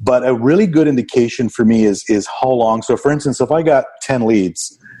 But a really good indication for me is how long. So for instance, if I got 10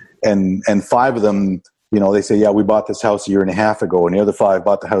 leads and 5 of them, they say, we bought this house a year and a half ago, and the other 5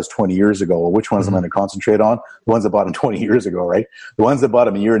 bought the house 20 years ago. Well, which ones am I going to concentrate on? The ones that bought them 20 years ago, right? The ones that bought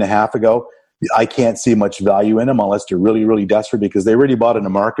them a year and a half ago, I can't see much value in them unless they're really, really desperate, because they already bought in a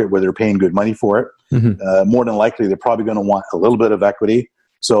market where they're paying good money for it. Mm-hmm. More than likely, they're probably going to want a little bit of equity.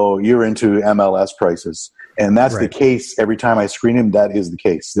 So you're into MLS prices. And that's the case every time I screen them. That is the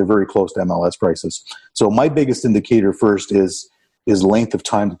case. They're very close to MLS prices. So my biggest indicator first is length of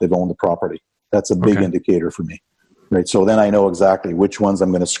time that they've owned the property. That's a big indicator for me, right? So then I know exactly which ones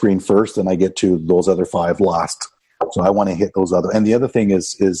I'm going to screen first, and I get to those other 5 last. So I want to hit those other. And the other thing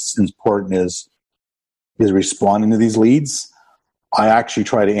is important is responding to these leads. I actually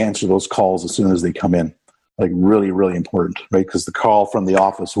try to answer those calls as soon as they come in. Like really, really important, right? Because the call from the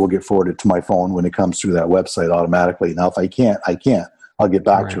office will get forwarded to my phone when it comes through that website automatically. Now, if I can't. I'll get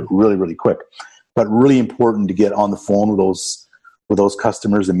back to it really, really quick. But really important to get on the phone with those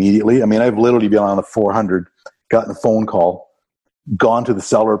customers immediately. I've literally been on the 400, gotten a phone call, gone to the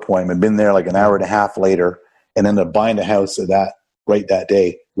seller appointment, been there like an hour and a half later, and ended up buying a house right that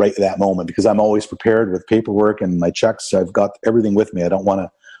day, right at that moment, because I'm always prepared with paperwork and my checks. I've got everything with me. I don't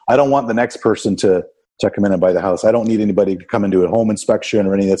want the next person to come in and buy the house. I don't need anybody to come and do a home inspection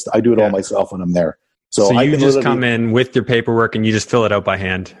or anything. I do it all myself when I'm there. So you just come in with your paperwork and you just fill it out by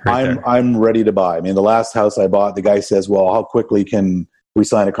hand. I'm ready to buy. The last house I bought, the guy says, well, how quickly can we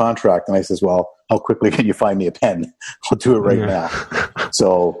sign a contract? And I says, well, how quickly can you find me a pen? I'll do it right now.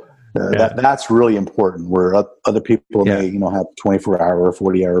 So that's really important, where other people may, have 24-hour or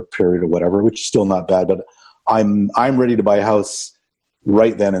 40-hour period or whatever, which is still not bad. But I'm ready to buy a house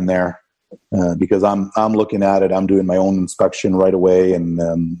right then and there. Because I'm looking at it, I'm doing my own inspection right away, and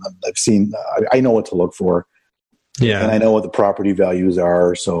I know what to look for, and I know what the property values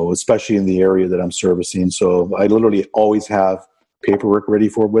are. So especially in the area that I'm servicing, so I literally always have paperwork ready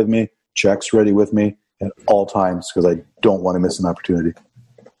with me, checks ready with me at all times, because I don't want to miss an opportunity.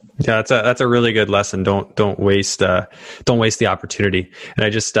 Yeah, that's a really good lesson. Don't waste the opportunity.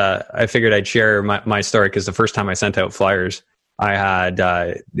 And I figured I'd share my story, because the first time I sent out flyers, I had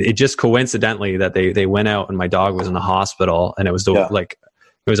it just coincidentally that they went out and my dog was in the hospital, and it was it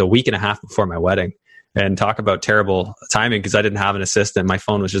was a week and a half before my wedding. And talk about terrible timing, because I didn't have an assistant. My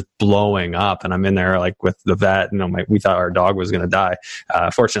phone was just blowing up, and I'm in there like with the vet. We thought our dog was going to die.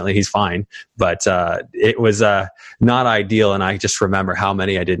 Fortunately, he's fine, but it was not ideal. And I just remember how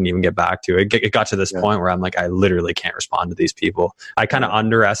many I didn't even get back to. It got to this point where I'm like, I literally can't respond to these people. I kind of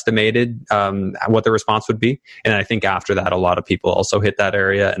underestimated what the response would be, and I think after that, a lot of people also hit that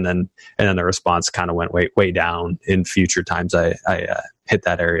area, and then the response kind of went way down in future times. I hit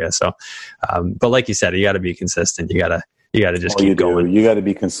that area. So, but like you said, you got to be consistent. You got to just keep going. You got to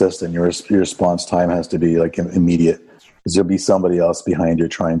be consistent. Your response time has to be like immediate, because there'll be somebody else behind you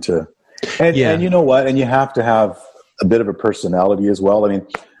trying to, and you know what? And you have to have a bit of a personality as well. I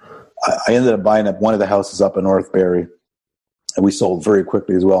ended up buying up one of the houses up in North Barrie, and we sold very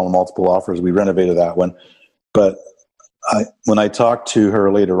quickly as well on multiple offers. We renovated that one. But when I talked to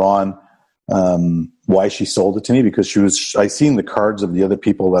her later on, why she sold it to me, because I seen the cards of the other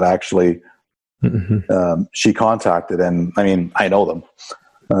people that actually She contacted, and I mean, I know them.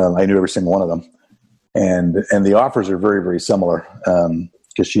 I knew every single one of them. And the offers are very, very similar,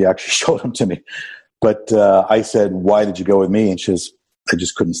 because she actually showed them to me. But I said, why did you go with me? And she says, I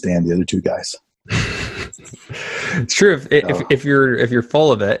just couldn't stand the other two guys. It's true. If you're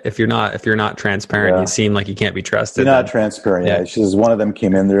full of it, if you're not transparent, you seem like you can't be trusted. You're not transparent. Yeah. She says one of them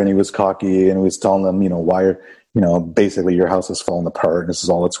came in there and he was cocky and he was telling them, why basically your house is falling apart and this is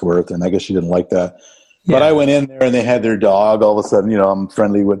all it's worth. And I guess she didn't like that. But I went in there and they had their dog. All of a sudden, I'm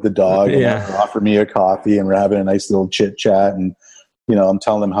friendly with the dog and they offered me a coffee and we're having a nice little chit chat. And, I'm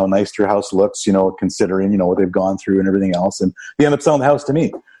telling them how nice their house looks, considering, what they've gone through and everything else. And they end up selling the house to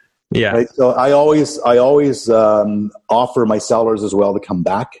me. Yeah. Right? So I always offer my sellers as well to come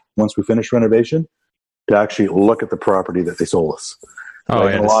back once we finish renovation to actually look at the property that they sold us. Oh,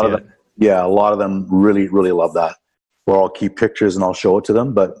 right? A lot of them really, really love that. Or I'll keep pictures and I'll show it to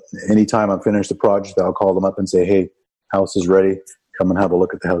them. But anytime I'm finished the project, I'll call them up and say, hey, house is ready. Come and have a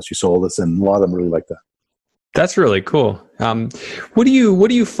look at the house you sold us. And a lot of them really like that. That's really cool. What do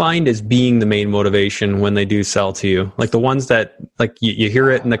you find as being the main motivation when they do sell to you? Like the ones that like you hear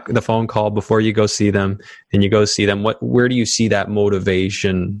it in the phone call before you go see them and you go see them. Where do you see that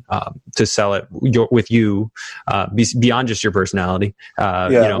motivation to sell it with you beyond just your personality?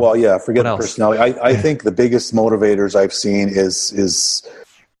 Forget the personality. I think the biggest motivators I've seen is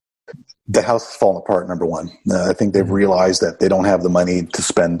the house has fallen apart. Number one, I think they've realized that they don't have the money to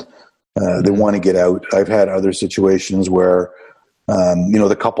spend. They want to get out. I've had other situations where,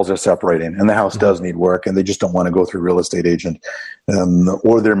 the couples are separating and the house does need work and they just don't want to go through a real estate agent,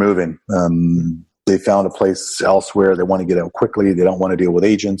 or they're moving. They found a place elsewhere. They want to get out quickly. They don't want to deal with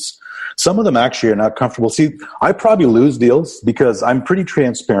agents. Some of them actually are not comfortable. See, I probably lose deals because I'm pretty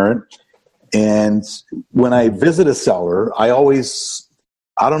transparent. And when I visit a seller,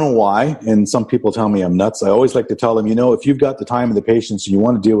 I don't know why, and some people tell me I'm nuts. I always like to tell them, if you've got the time and the patience and you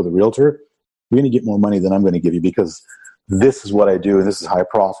want to deal with a realtor, you're going to get more money than I'm going to give you because this is what I do and this is high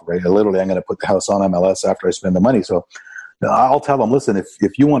profit, right? I'm going to put the house on MLS after I spend the money. So I'll tell them, listen,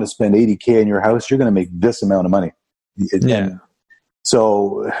 if you want to spend $80K in your house, you're going to make this amount of money. And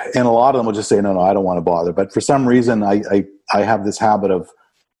a lot of them will just say, no, I don't want to bother. But for some reason, I have this habit of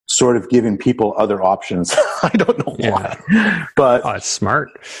sort of giving people other options. I don't know why, but it's smart.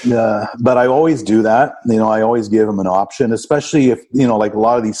 But I always do that. I always give them an option, especially if, like a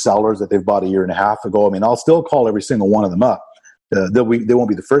lot of these sellers that they've bought a year and a half ago. I mean, I'll still call every single one of them up. They won't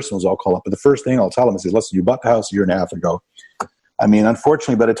be the first ones I'll call up, but the first thing I'll tell them is, listen, you bought the house a year and a half ago. I mean,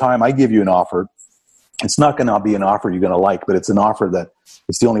 unfortunately, by the time I give you an offer, it's not going to be an offer you're going to like, but it's an offer that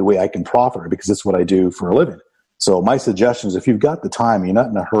it's the only way I can profit because it's what I do for a living. So my suggestion is if you've got the time, you're not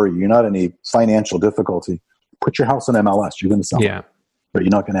in a hurry, you're not in any financial difficulty, put your house on MLS. You're going to sell it, but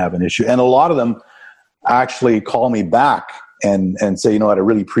you're not going to have an issue. And a lot of them actually call me back and say, I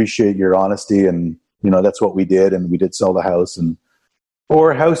really appreciate your honesty. And, that's what we did. And we did sell the house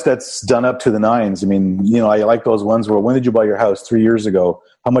or a house that's done up to the nines. I mean, I like those ones where, when did you buy your house? 3 years ago.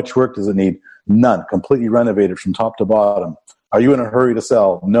 How much work does it need? None. Completely renovated from top to bottom. Are you in a hurry to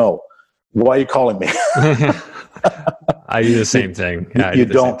sell? No. Why are you calling me? I do the same thing. You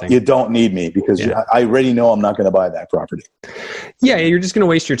don't need me because I already know I'm not going to buy that property. Yeah, you're just going to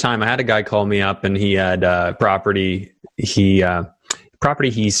waste your time. I had a guy call me up and he had property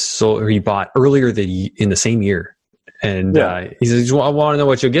he sold or he bought earlier in the same year. And he says, well, I want to know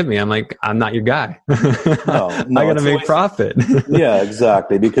what you'll give me. I'm like, I'm not your guy. No, I got to make profit. Yeah,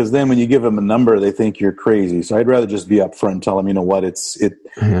 exactly. Because then when you give them a number, they think you're crazy. So I'd rather just be upfront and tell them,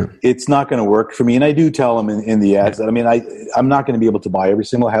 it's not going to work for me. And I do tell them in the ads that, I'm not going to be able to buy every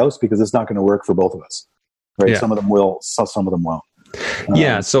single house because it's not going to work for both of us. Right? Yeah. Some of them will, some of them won't.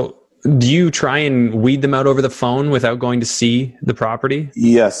 So do you try and weed them out over the phone without going to see the property?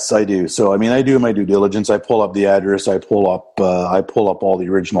 Yes, I do. So, I do my due diligence. I pull up the address. I pull up all the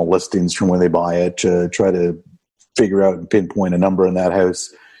original listings from when they buy it to try to figure out and pinpoint a number in that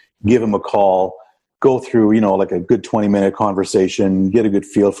house, give them a call, go through, like a good 20-minute conversation, get a good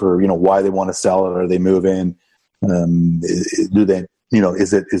feel for, why they want to sell it. Are they moving? Do they,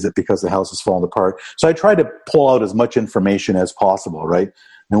 is it because the house has fallen apart? So I try to pull out as much information as possible, right?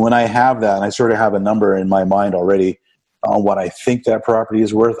 And when I have that, and I sort of have a number in my mind already on what I think that property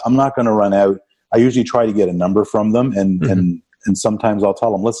is worth, I'm not going to run out. I usually try to get a number from them, and sometimes I'll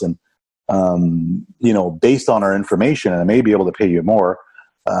tell them, listen, based on our information, and I may be able to pay you more,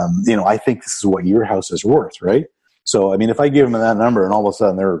 I think this is what your house is worth, right? So, if I give them that number and all of a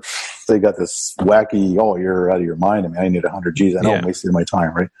sudden they got this wacky, you're out of your mind. I need 100 G's. I know I'm wasting my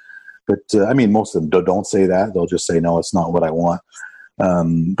time, right? But, most of them don't say that. They'll just say, no, it's not what I want.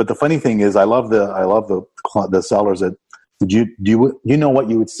 But the funny thing is, I love the sellers that you know what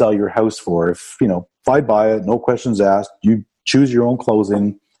you would sell your house for if I buy it, no questions asked, you choose your own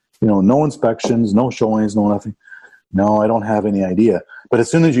closing, no inspections, no showings, no nothing. No, I don't have any idea. But as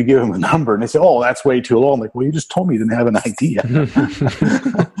soon as you give them a number and they say, oh, that's way too low. I'm like, well, you just told me you didn't have an idea.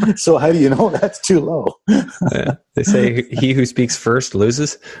 So how do you know that's too low? Yeah. They say he who speaks first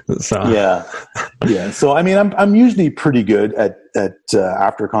loses. So. Yeah. So, I mean, I'm usually pretty good at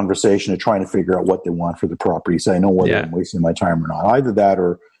after a conversation of trying to figure out what they want for the property. So I know whether I'm wasting my time or not. Either that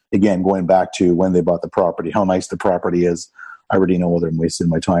or, again, going back to when they bought the property, how nice the property is. I already know whether I'm wasting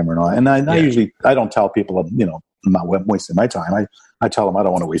my time or not. And I usually, I don't tell people, I'm not wasting my time. I tell them I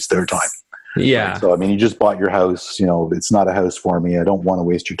don't want to waste their time. Yeah. Right? So, I mean, you just bought your house, it's not a house for me. I don't want to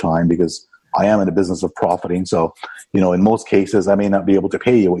waste your time because I am in the business of profiting. So, in most cases, I may not be able to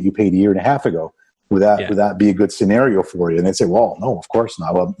pay you what you paid a year and a half ago. Would that be a good scenario for you? And they say, well, no, of course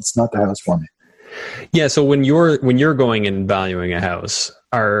not. Well, it's not the house for me. Yeah. So when you're going and valuing a house,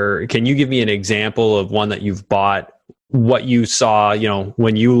 can you give me an example of one that you've bought, what you saw,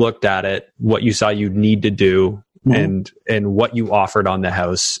 when you looked at it, what you saw you'd need to do, and what you offered on the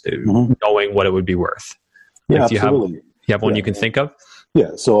house, knowing what it would be worth? Yeah, like, absolutely. You have one you can think of?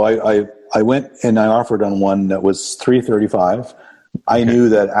 Yeah. So I went and I offered on one that was $335,000. I knew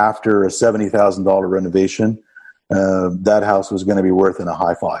that after a $70,000 renovation, that house was going to be worth in the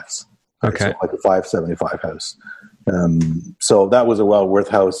high fives. Okay. So like a 575 house. So that was a well worth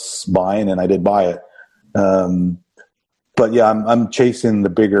house buying, and I did buy it. But yeah, I'm chasing the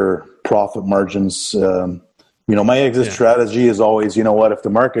bigger profit margins. My exit strategy is always, if the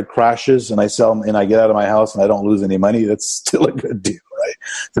market crashes and I sell and I get out of my house and I don't lose any money, that's still a good deal, right?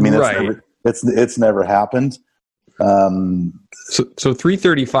 I mean, it's never happened. So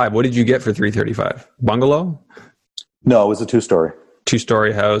 335. What did you get for 335? Bungalow? No, it was a 2-story.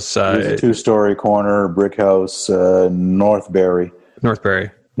 2-story house. It was a 2-story corner brick house, North Barrie. North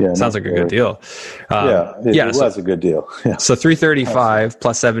Barrie. Yeah, sounds like a good deal. It was a good deal. Yeah. So 335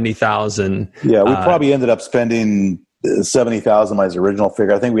 plus 70,000. Yeah, we probably ended up spending 70,000. My original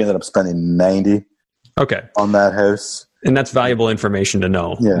figure. I think we ended up spending 90. Okay. On that house. And that's valuable information to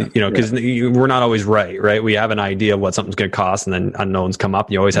know. Yeah. Because we're not always right? We have an idea of what something's going to cost, and then unknowns come up.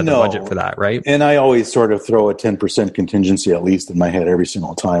 And you always have to budget for that, right? And I always sort of throw a 10% contingency at least in my head every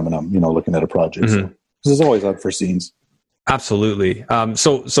single time when I'm looking at a project. So there's always unforeseens. Absolutely.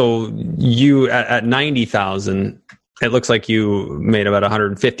 So you at 90,000, it looks like you made about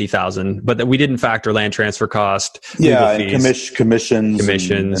 150,000, but that we didn't factor land transfer cost, legal fees, commissions,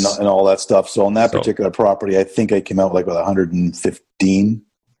 and all that stuff. So on that particular property, I think I came out like with 115.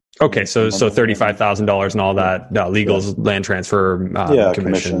 Okay, so $35,000 and all that, legals, land transfer,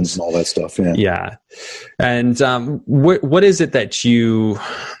 commissions, and all that stuff. Yeah. And what is it that you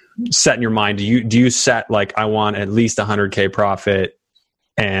set in your mind? Do you set like, I want at least 100K profit,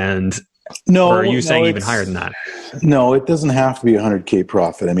 and or are you saying even higher than that? No, it doesn't have to be 100K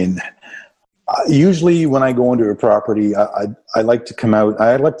profit. I mean, usually when I go into a property, I like to come out,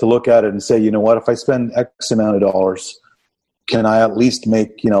 I like to look at it and say, what, if I spend X amount of dollars, can I at least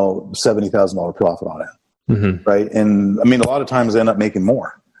make, $70,000 profit on it? Right. And I mean, a lot of times I end up making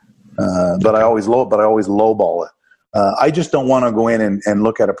more, but I always lowball it. I just don't want to go in and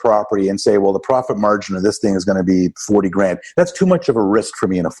look at a property and say, well, the profit margin of this thing is going to be 40 grand. That's too much of a risk for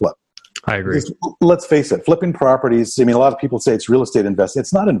me in a flip. I agree. Because let's face it, flipping properties, I mean, a lot of people say it's real estate investing.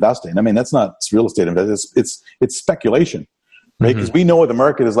 It's not investing. I mean, it's real estate investing. It's speculation, right? Because we know what the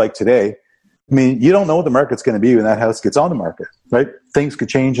market is like today. I mean, you don't know what the market's going to be when that house gets on the market, right? Things could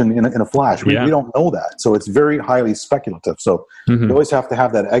change in a flash. We don't know that. So it's very highly speculative. So you always have to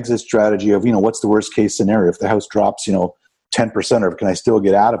have that exit strategy of, what's the worst case scenario? If the house drops, 10%, or can I still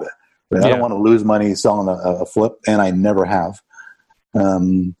get out of it? Right? I don't want to lose money selling a flip, and I never have.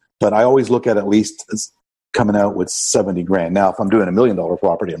 But I always look at least coming out with 70 grand. Now, if I'm doing $1 million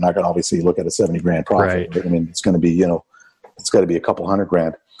property, I'm not going to obviously look at a 70 grand profit. Right? I mean, it's going to be, it's got to be a couple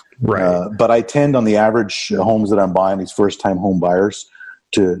 $100,000. Right. But I tend on the average homes that I'm buying, these first time home buyers,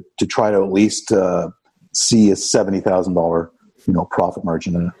 to try to at least see a $70,000, profit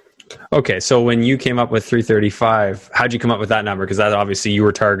margin in it. Okay. So when you came up with 335, how'd you come up with that number? Because that obviously you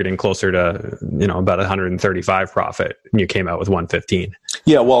were targeting closer to, about 135 profit, and you came out with 115.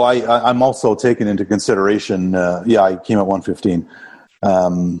 Yeah. Well, I'm also taking into consideration, I came at 115.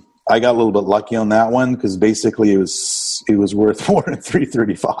 I got a little bit lucky on that one because basically it was worth more than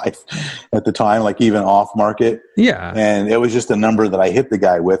 335 at the time, like even off market. Yeah. And it was just a number that I hit the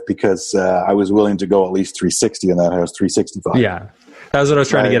guy with because I was willing to go at least 360 on that house, 365. Yeah. That's what I was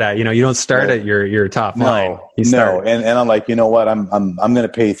trying to get at. You know, you don't start at your top line. You start. And I'm like, you know what? I'm going to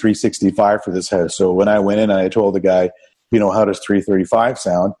pay $365 for this house. So when I went in and I told the guy, you know, how does $335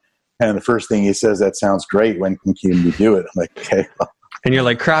 sound? And the first thing he says, that sounds great. When can you do it? I'm like, okay. And you're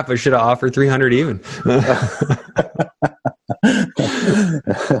like, crap, I should have offered 300 even.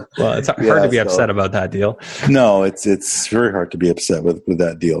 Well, it's hard to be upset about that deal. No, it's very hard to be upset with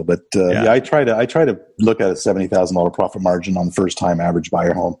that deal. But I try to look at a $70,000 profit margin on the first time average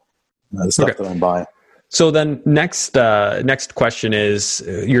buyer home, the stuff that I'm buying. So then next question is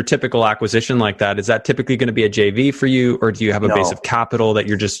your typical acquisition like that. Is that typically going to be a JV for you, or do you have a base of capital that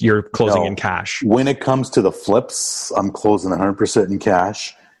you're closing in cash? When it comes to the flips, I'm closing 100% in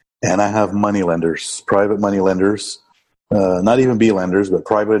cash, and I have money lenders, private money lenders, not even B lenders, but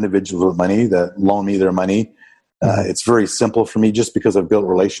private individuals with money that loan me their money. It's very simple for me just because I've built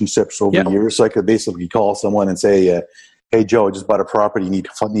relationships over the years. So I could basically call someone and say, hey, Joe, I just bought a property. You need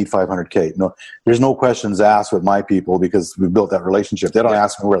 $500K. No, there's no questions asked with my people because we've built that relationship. They don't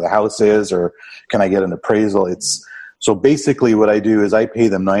ask me where the house is or can I get an appraisal. So basically what I do is I pay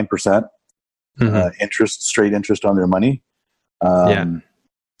them 9% interest, straight interest on their money. But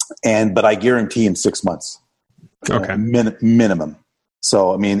I guarantee in 6 months. Okay. Minimum.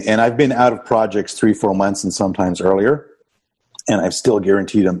 So, I mean, and I've been out of projects 3-4 months and sometimes earlier, and I've still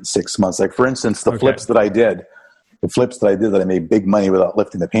guaranteed them 6 months. Like, for instance, the flips that I did that I made big money without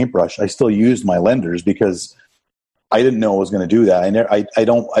lifting the paintbrush, I still used my lenders because I didn't know I was going to do that.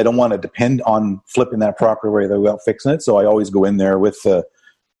 I don't want to depend on flipping that property without fixing it. So I always go in there with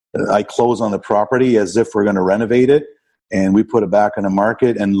I close on the property as if we're going to renovate it, and we put it back on the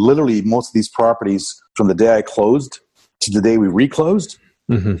market. And literally most of these properties, from the day I closed to the day we reclosed,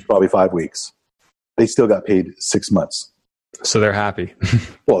 probably 5 weeks. They still got paid 6 months. So they're happy.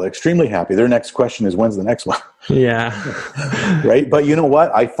 Well, they're extremely happy. Their next question is, when's the next one? Yeah. Right? But you know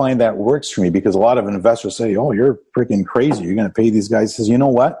what? I find that works for me because a lot of investors say, oh, you're freaking crazy. You're going to pay these guys. He says, you know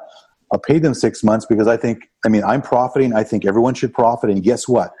what? I'll pay them 6 months because I'm profiting. I think everyone should profit. And guess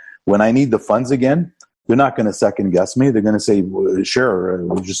what? When I need the funds again, they're not going to second guess me. They're going to say, well, sure,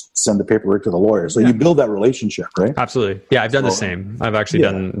 we'll just send the paperwork to the lawyer. So you build that relationship, right? Absolutely. Yeah, I've done the same. I've actually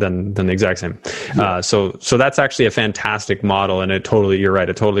done the exact same. So that's actually a fantastic model. And you're right.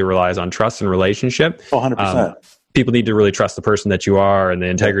 It totally relies on trust and relationship. 100%. People need to really trust the person that you are and the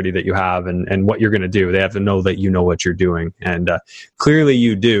integrity that you have and what you're going to do. They have to know that you know what you're doing. And clearly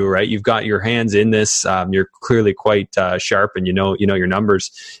you do, right? You've got your hands in this. You're clearly quite sharp and you know your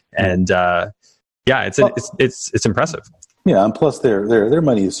numbers. And it's impressive. Yeah, and plus their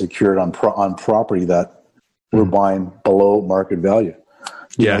money is secured on property that we're buying below market value.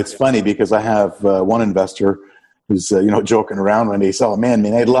 Yeah, it's funny because I have one investor who's joking around when they sell. Man,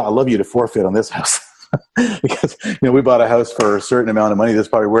 I'd love you to forfeit on this house because we bought a house for a certain amount of money that's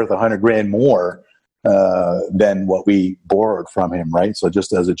probably worth $100,000 more than what we borrowed from him, right? So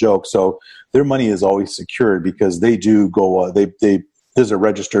just as a joke, so their money is always secured because they do go. There's a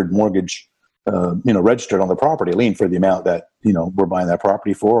registered mortgage. Registered on the property, lien for the amount that, we're buying that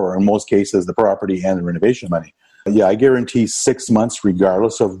property for, or in most cases, the property and the renovation money. Yeah, I guarantee 6 months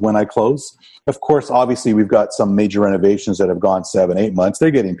regardless of when I close. Of course, obviously, we've got some major renovations that have gone 7-8 months.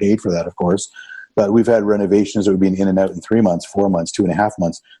 They're getting paid for that, of course. But we've had renovations that have been in and out in 3 months, 4 months, 2.5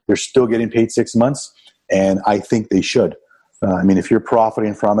 months. They're still getting paid 6 months, and I think they should. If you're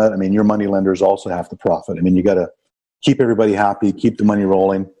profiting from it, your money lenders also have to profit. You got to keep everybody happy, keep the money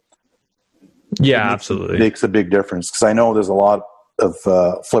rolling. Yeah, absolutely. It makes a big difference because I know there's a lot of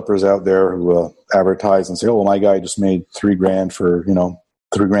flippers out there who advertise and say, "Oh, well, my guy just made $3,000 for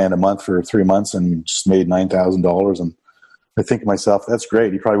 $3,000 a month for 3 months and just made $9,000." And I think to myself, "That's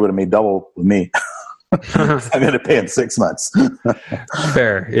great. He probably would have made double with me." I'm going to pay him 6 months.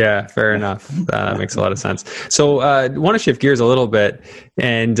 Fair. Yeah, fair enough. That makes a lot of sense. So I want to shift gears a little bit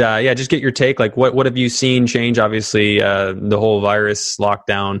and just get your take. Like what have you seen change? Obviously, the whole virus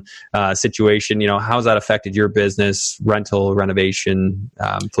lockdown situation, how's that affected your business, rental, renovation,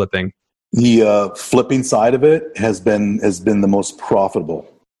 flipping? The flipping side of it has been the most profitable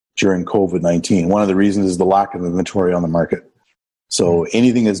during COVID-19. One of the reasons is the lack of inventory on the market. So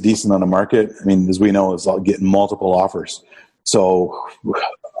anything that's decent on the market, as we know, is getting multiple offers. So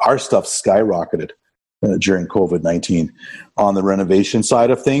our stuff skyrocketed during COVID-19. On the renovation side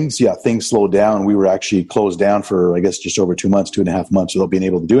of things, things slowed down. We were actually closed down for, I guess, just over 2 months, 2.5 months without being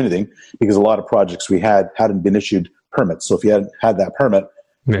able to do anything because a lot of projects we hadn't been issued permits. So if you hadn't had that permit,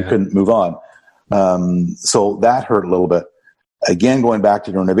 you couldn't move on. So that hurt a little bit. Again, going back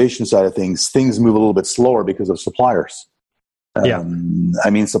to the renovation side of things move a little bit slower because of suppliers. I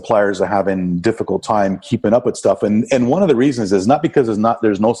mean, suppliers are having difficult time keeping up with stuff, and one of the reasons is not because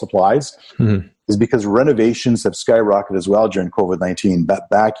there's no supplies, is because renovations have skyrocketed as well during COVID-19.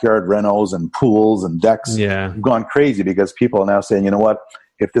 Backyard renos and pools and decks have gone crazy because people are now saying, you know what,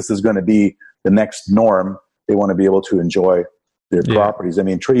 if this is going to be the next norm, they want to be able to enjoy their properties. I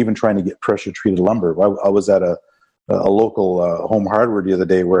mean, even trying to get pressure treated lumber. I was at a local home hardware the other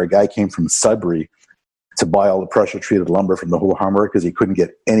day where a guy came from Sudbury to buy all the pressure treated lumber from the whole hardware because he couldn't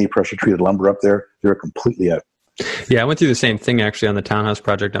get any pressure treated lumber up there. They were completely out. Yeah, I went through the same thing actually on the townhouse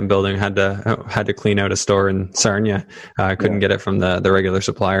project I'm building. Had to clean out a store in Sarnia. I couldn't get it from the regular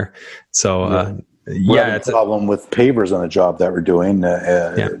supplier. So it's a problem with pavers on a job that we're doing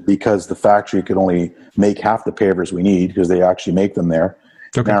because the factory could only make half the pavers we need because they actually make them there.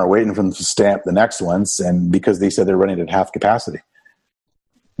 Okay. Now we're waiting for them to stamp the next ones, and because they said they're running at half capacity.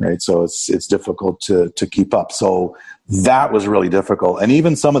 Right, so it's difficult to keep up. So that was really difficult. And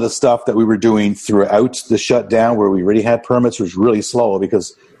even some of the stuff that we were doing throughout the shutdown where we already had permits was really slow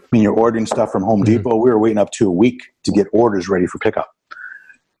because, I mean, you're ordering stuff from Home Depot. We were waiting up to a week to get orders ready for pickup.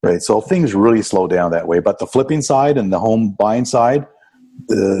 Right, so things really slowed down that way. But the flipping side and the home buying side,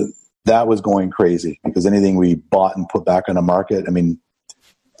 that was going crazy because anything we bought and put back on the market, I mean,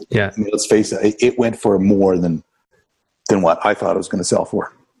 let's face it, it went for more than what I thought it was going to sell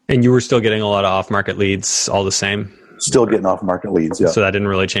for. And you were still getting a lot of off-market leads all the same? Still getting off-market leads, yeah. So that didn't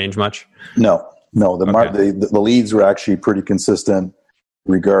really change much? No. The leads were actually pretty consistent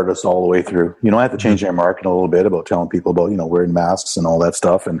regardless all the way through. You know, I had to change our marketing a little bit about telling people about, you know, wearing masks and all that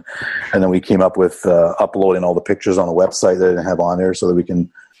stuff. And then we came up with uploading all the pictures on the website that I didn't have on there so that we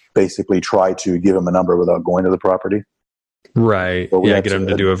can basically try to give them a number without going to the property. Right. Get them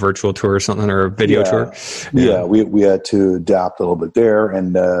to do a virtual tour or something, or a video tour. Yeah, we had to adapt a little bit there.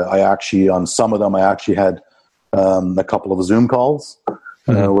 And I actually, on some of them, I actually had a couple of Zoom calls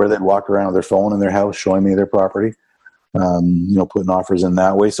where they'd walk around with their phone in their house showing me their property, you know, putting offers in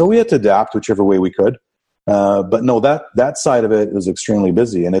that way. So we had to adapt whichever way we could. But no, that side of it was extremely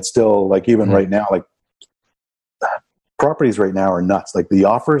busy. And it's still, like, even right now, like, properties right now are nuts. Like the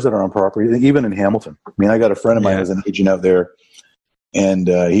offers that are on property, even in Hamilton. I mean, I got a friend of mine who's an agent out there, and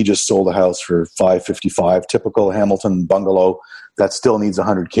he just sold a house for $555, typical Hamilton bungalow that still needs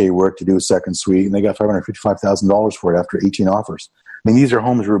 $100K work to do a second suite, and they got $555,000 for it after 18 offers. I mean, these are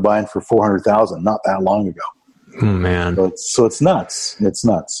homes we were buying for $400,000 not that long ago. Oh man! So it's nuts. It's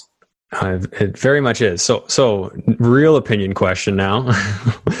nuts. It very much is. So real opinion question now.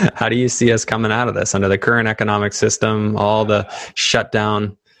 How do you see us coming out of this under the current economic system, all the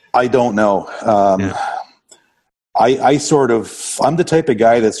shutdown? I don't know. I'm the type of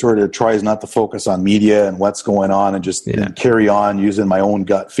guy that sort of tries not to focus on media and what's going on and just carry on using my own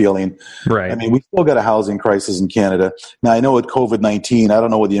gut feeling. Right. I mean, we still got a housing crisis in Canada. Now, I know with COVID-19, I don't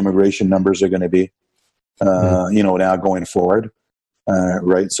know what the immigration numbers are going to be, you know, now going forward.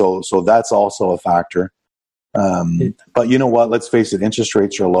 Right. So that's also a factor. But you know what? Let's face it, interest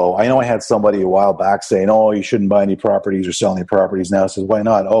rates are low. I know I had somebody a while back saying, oh, you shouldn't buy any properties or sell any properties now. I says, why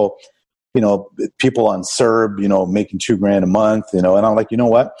not? Oh, you know, people on CERB, you know, making $2,000 a month, you know, and I'm like, you know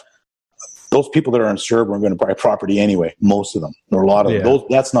what? Those people that are on CERB are going to buy property anyway, most of them, or a lot of them.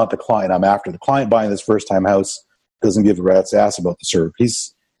 That's not the client I'm after. The client buying this first-time house doesn't give a rat's ass about the CERB.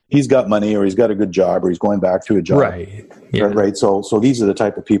 He's got money, or he's got a good job, or he's going back to a job. Right. Yeah. Right. So these are the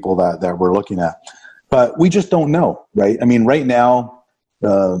type of people that we're looking at. But we just don't know, right? I mean, right now,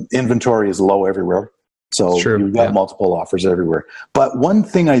 inventory is low everywhere. So you've got multiple offers everywhere. But one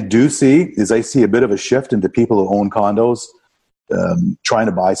thing I do see is I see a bit of a shift into people who own condos trying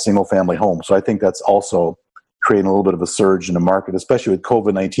to buy single-family homes. So I think that's also creating a little bit of a surge in the market, especially with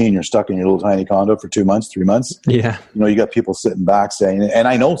COVID-19. You're stuck in your little tiny condo for 2 months, 3 months. Yeah. You know, you got people sitting back saying, and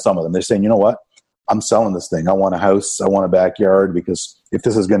I know some of them, they're saying, you know what? I'm selling this thing. I want a house. I want a backyard, because if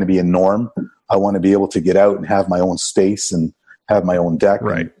this is going to be a norm, I want to be able to get out and have my own space and have my own deck.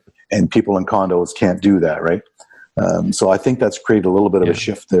 Right. And people in condos can't do that, right? So I think that's created a little bit of a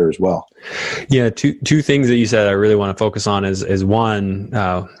shift there as well. Yeah, two things that you said I really want to focus on is one,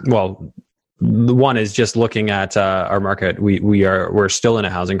 the one is just looking at our market. We're still in a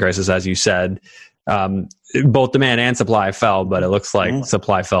housing crisis, as you said. Both demand and supply fell, but it looks like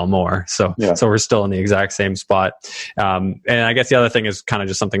supply fell more. So we're still in the exact same spot. And I guess the other thing is kind of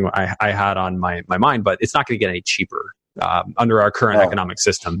just something I had on my mind, but it's not going to get any cheaper under our current economic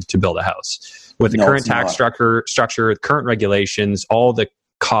system to build a house. With the current tax structure, current regulations, all the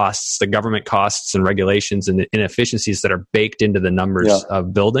costs, the government costs and regulations and the inefficiencies that are baked into the numbers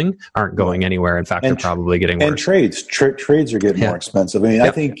of building aren't going anywhere. In fact, they're probably getting worse. And trades are getting more expensive. I mean,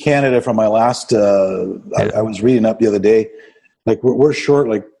 I think Canada, from my last, I was reading up the other day, Like we're short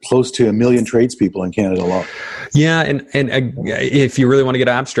like close to 1 million tradespeople in Canada alone. Yeah, and if you really want to get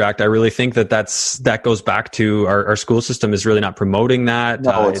abstract, I really think that goes back to our school system is really not promoting that.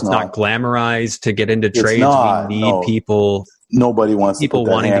 No, it's not glamorized to get into trades. Not, we need people. Nobody wants people to put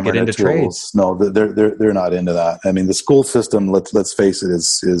that wanting to get into tools. trades. No, they're not into that. I mean, the school system, let's face it,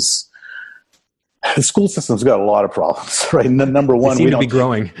 is the school system's got a lot of problems, right? Number one, we don't be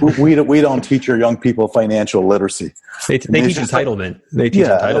growing. we don't teach our young people financial literacy. They teach entitlement. They teach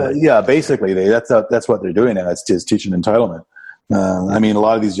entitlement. Yeah, basically, that's what they're doing now. It's just teaching entitlement. I mean, a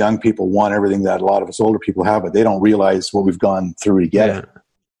lot of these young people want everything that a lot of us older people have, but they don't realize what we've gone through to get it.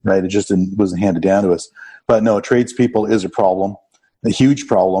 Right? It just wasn't handed down to us. But no, tradespeople is a problem, a huge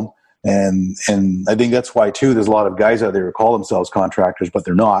problem, and I think that's why too. There's a lot of guys out there who call themselves contractors, but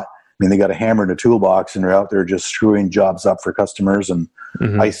they're not. I mean, they got a hammer in a toolbox and they're out there just screwing jobs up for customers. And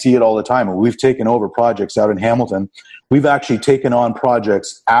I see it all the time. And we've taken over projects out in Hamilton. We've actually taken on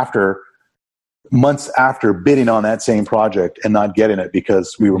projects months after bidding on that same project and not getting it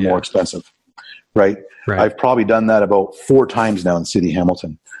because we were more expensive. Right? I've probably done that about 4 times now in City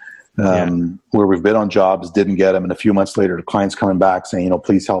Hamilton, where we've bid on jobs, didn't get them. And a few months later, the client's coming back saying,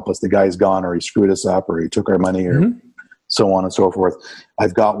 please help us. The guy's gone, or he screwed us up, or he took our money, or so on and so forth.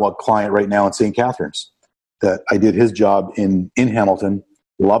 I've got one client right now in St. Catharines that I did his job in Hamilton,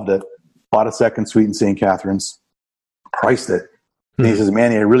 loved it, bought a second suite in St. Catharines, priced it. And he says,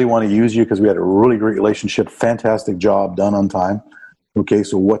 Manny, I really want to use you because we had a really great relationship, fantastic job done on time. Okay,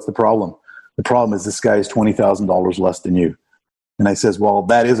 so what's the problem? The problem is this guy is $20,000 less than you. And I says, well,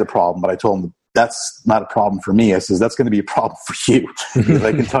 that is a problem. But I told him, that's not a problem for me. I says, that's going to be a problem for you. Because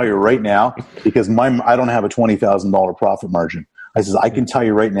I can tell you right now, because I don't have a $20,000 profit margin. I says, I can tell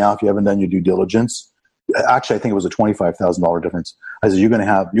you right now, if you haven't done your due diligence, actually, I think it was a $25,000 difference. I said, you're going to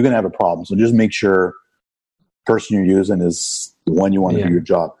have a problem. So just make sure the person you're using is the one you want to do your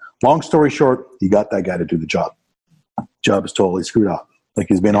job. Long story short, you got that guy to do the job. Job is totally screwed up. Like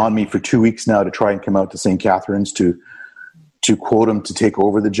he's been on me for 2 weeks now to try and come out to St. Catharines to quote him to take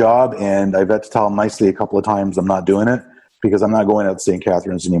over the job. And I've had to tell him nicely a couple of times I'm not doing it because I'm not going out to St.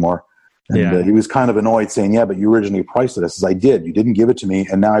 Catharines anymore. And he was kind of annoyed saying, yeah, but you originally priced it. I says, I did. You didn't give it to me.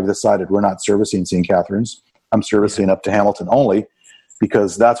 And now I've decided we're not servicing St. Catharines. I'm servicing up to Hamilton only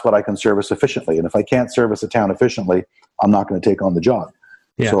because that's what I can service efficiently. And if I can't service a town efficiently, I'm not going to take on the job.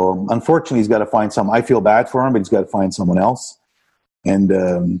 Yeah. So unfortunately, he's got to find I feel bad for him, but he's got to find someone else.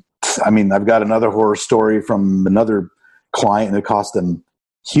 And I mean, I've got another horror story from another client that cost him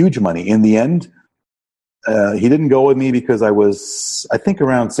huge money. In the end, he didn't go with me because I was, I think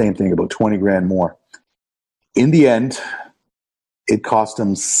around the same thing, about 20 grand more. In the end, it cost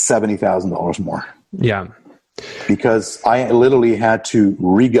him $70,000 more. Yeah. Because I literally had to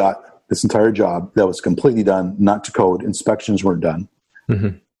re-gut this entire job that was completely done, not to code. Inspections weren't done.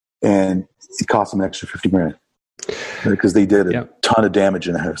 Mm-hmm. And it cost him an extra 50 grand because they did a ton of damage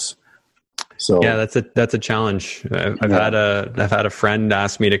in the house. So yeah, that's a challenge. I've had a friend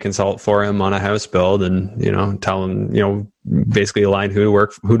ask me to consult for him on a house build, and tell him basically align who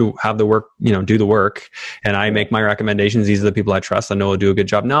to have the work, do the work, and I make my recommendations. These are the people I trust. I know will do a good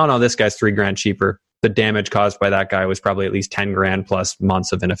job. No, this guy's $3,000 cheaper. The damage caused by that guy was probably at least 10 grand plus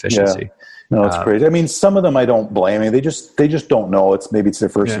months of inefficiency. Yeah. No, it's crazy. I mean, some of them I don't blame. I mean, they just don't know. Maybe it's their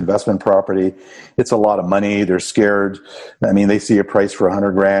first investment property. It's a lot of money. They're scared. I mean, they see a price for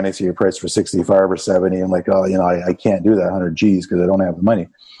 100 grand. They see a price for 65 or 70. I'm like, I can't do that 100 G's because I don't have the money.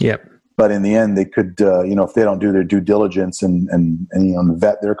 Yep. But in the end, they could, if they don't do their due diligence and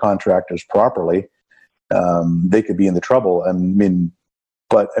vet their contractors properly, they could be in the trouble.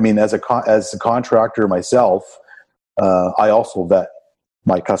 As a contractor myself, I also vet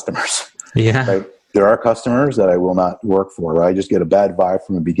my customers. Yeah. Right? There are customers that I will not work for. Right? I just get a bad vibe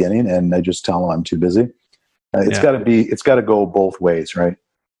from the beginning, and I just tell them I'm too busy. It's got to go both ways, right?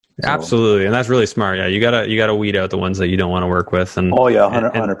 So, absolutely, and that's really smart. Yeah, you gotta weed out the ones that you don't want to work with, and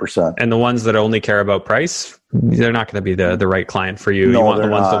 100%. And the ones that only care about price, they're not going to be the right client for you. You want the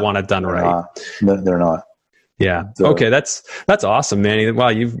ones that want it done right. They're not. Yeah. Okay. That's awesome, Manny. Wow.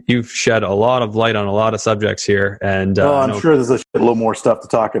 You've shed a lot of light on a lot of subjects here, and I'm sure there's a little more stuff to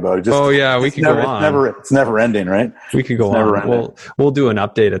talk about. We could go on. It's never ending, right? We could go on. We'll do an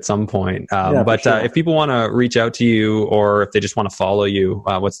update at some point. But sure. If people want to reach out to you, or if they just want to follow you,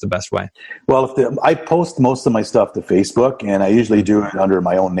 what's the best way? Well, I post most of my stuff to Facebook, and I usually do it under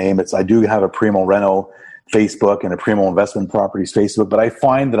my own name. I do have a Primo Reno Facebook and a Primo Investment Properties Facebook, but I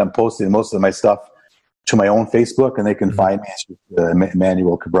find that I'm posting most of my stuff to my own Facebook, and they can find me as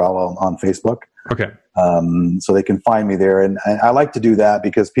Emmanuel Cabral on Facebook. Okay. So they can find me there. And I like to do that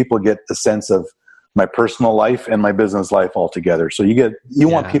because people get a sense of my personal life and my business life all together. So you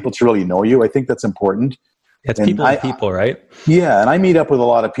want people to really know you. I think that's important. It's people to people, right? Yeah. And I meet up with a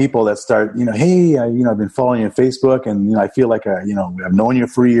lot of people that start, hey, I've been following you on Facebook, and, I feel like, I've known you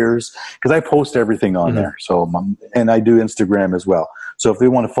for years, because I post everything on there. So, and I do Instagram as well. So if they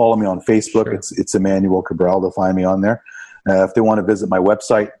want to follow me on Facebook, it's Emmanuel Cabral. They'll find me on there. If they want to visit my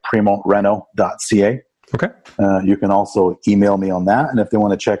website, primoreno.ca. Okay. You can also email me on that. And if they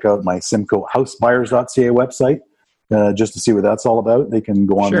want to check out my Simcoe housebuyers.ca website, just to see what that's all about, they can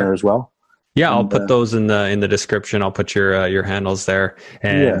go on there as well. Yeah, I'll put those in the description. I'll put your handles there,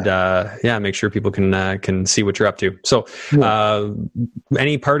 and make sure people can see what you're up to. So,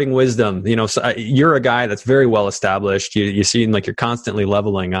 any parting wisdom? You're a guy that's very well established. You seem like you're constantly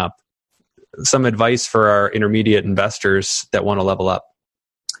leveling up. Some advice for our intermediate investors that want to level up.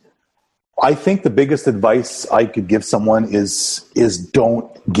 I think the biggest advice I could give someone is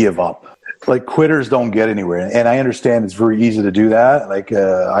don't give up. Like, quitters don't get anywhere. And I understand it's very easy to do that. Like,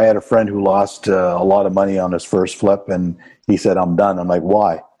 I had a friend who lost a lot of money on his first flip, and he said, I'm done. I'm like,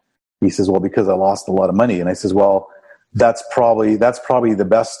 why? He says, well, because I lost a lot of money. And I says, well, that's probably the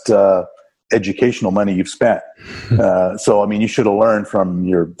best educational money you've spent. So, I mean, you should have learned from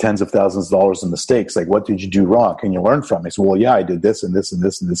your tens of thousands of dollars in mistakes. Like, what did you do wrong? Can you learn from it? I said, well, yeah, I did this and this and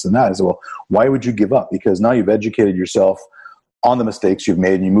this and this and that. I said, well, why would you give up? Because now you've educated yourself on the mistakes you've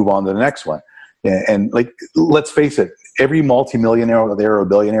made, and you move on to the next one. And like, let's face it, every multimillionaire or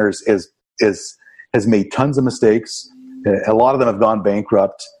billionaire has made tons of mistakes. A lot of them have gone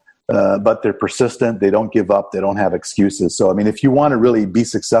bankrupt, but they're persistent. They don't give up. They don't have excuses. So, I mean, if you want to really be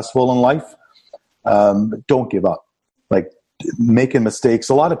successful in life, don't give up. Like, making mistakes.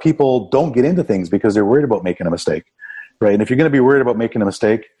 A lot of people don't get into things because they're worried about making a mistake, right? And if you're going to be worried about making a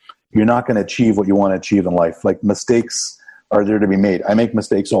mistake, you're not going to achieve what you want to achieve in life. Like, mistakes are there to be made. I make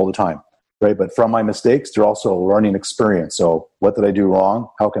mistakes all the time, right? But from my mistakes, they're also a learning experience. So what did I do wrong?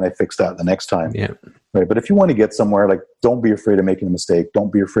 How can I fix that the next time? Yeah. Right. But if you want to get somewhere, like, don't be afraid of making a mistake.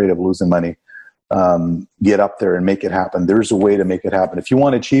 Don't be afraid of losing money. Get up there and make it happen. There's a way to make it happen. If you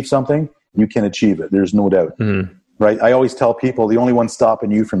want to achieve something, you can achieve it. There's no doubt. Right. I always tell people the only one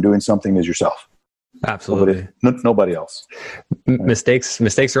stopping you from doing something is yourself. Absolutely. Nobody else. Mistakes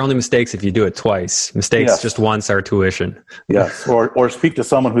are only mistakes if you do it twice. Mistakes just once are tuition. Yes. Or speak to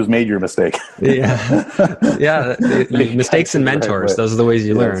someone who's made your mistake. Yeah. Mistakes and mentors. Those are the ways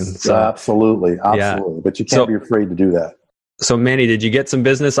you learn. So, absolutely. But you can't be afraid to do that. So, Manny, did you get some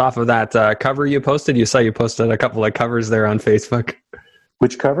business off of that cover you posted? You posted a couple of covers there on Facebook.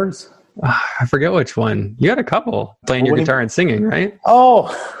 Which covers? I forget which one. You had a couple playing your guitar and singing, right? Oh,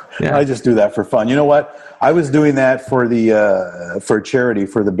 yeah. I just do that for fun. You know what? I was doing that for for charity,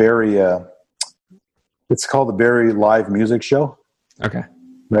 for the Barrie. It's called the Barrie Live Music Show. Okay.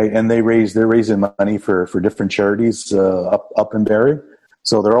 Right, and they're raising money for different charities up in Barrie.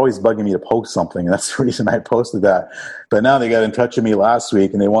 So they're always bugging me to post something. And that's the reason I posted that. But now they got in touch with me last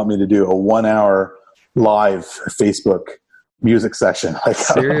week, and they want me to do a 1-hour live Facebook music session. Like,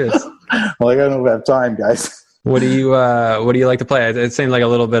 serious? Like, I don't have time, guys. What do you like to play? It seems like a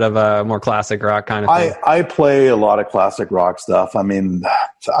little bit of a more classic rock kind of thing. I play a lot of classic rock stuff. I mean,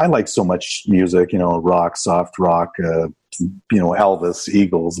 I like so much music, rock, soft rock, Elvis,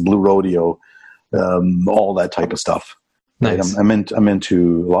 Eagles, Blue Rodeo, all that type of stuff. Nice. I'm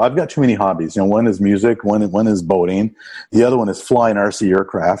into. Well, I've got too many hobbies. One is music. One is boating. The other one is flying RC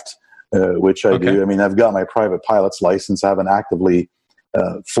aircraft, which I do. I mean, I've got my private pilot's license. I haven't actively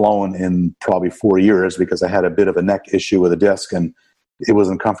flown in probably 4 years because I had a bit of a neck issue with a disc, and it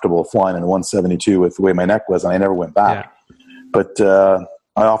wasn't comfortable flying in a 172 with the way my neck was, and I never went back. Yeah. But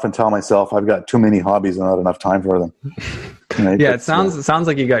I often tell myself I've got too many hobbies and not enough time for them. Yeah, it sounds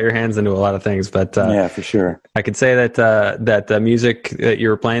like you got your hands into a lot of things, but yeah, for sure. I could say that that the music that you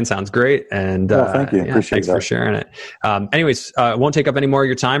were playing sounds great, and thank you. Appreciate thanks that. for sharing it. Anyways, won't take up any more of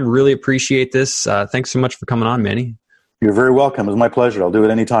your time. Really appreciate this. Thanks so much for coming on, Manny. You're very welcome. It was my pleasure. I'll do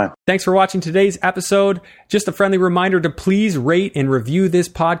it anytime. Thanks for watching today's episode. Just a friendly reminder to please rate and review this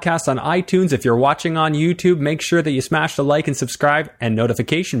podcast on iTunes. If you're watching on YouTube, make sure that you smash the like and subscribe and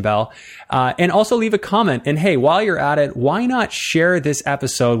notification bell. And also leave a comment. And hey, while you're at it, why not share this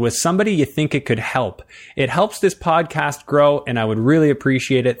episode with somebody you think it could help? It helps this podcast grow, and I would really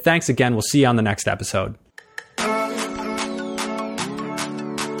appreciate it. Thanks again. We'll see you on the next episode.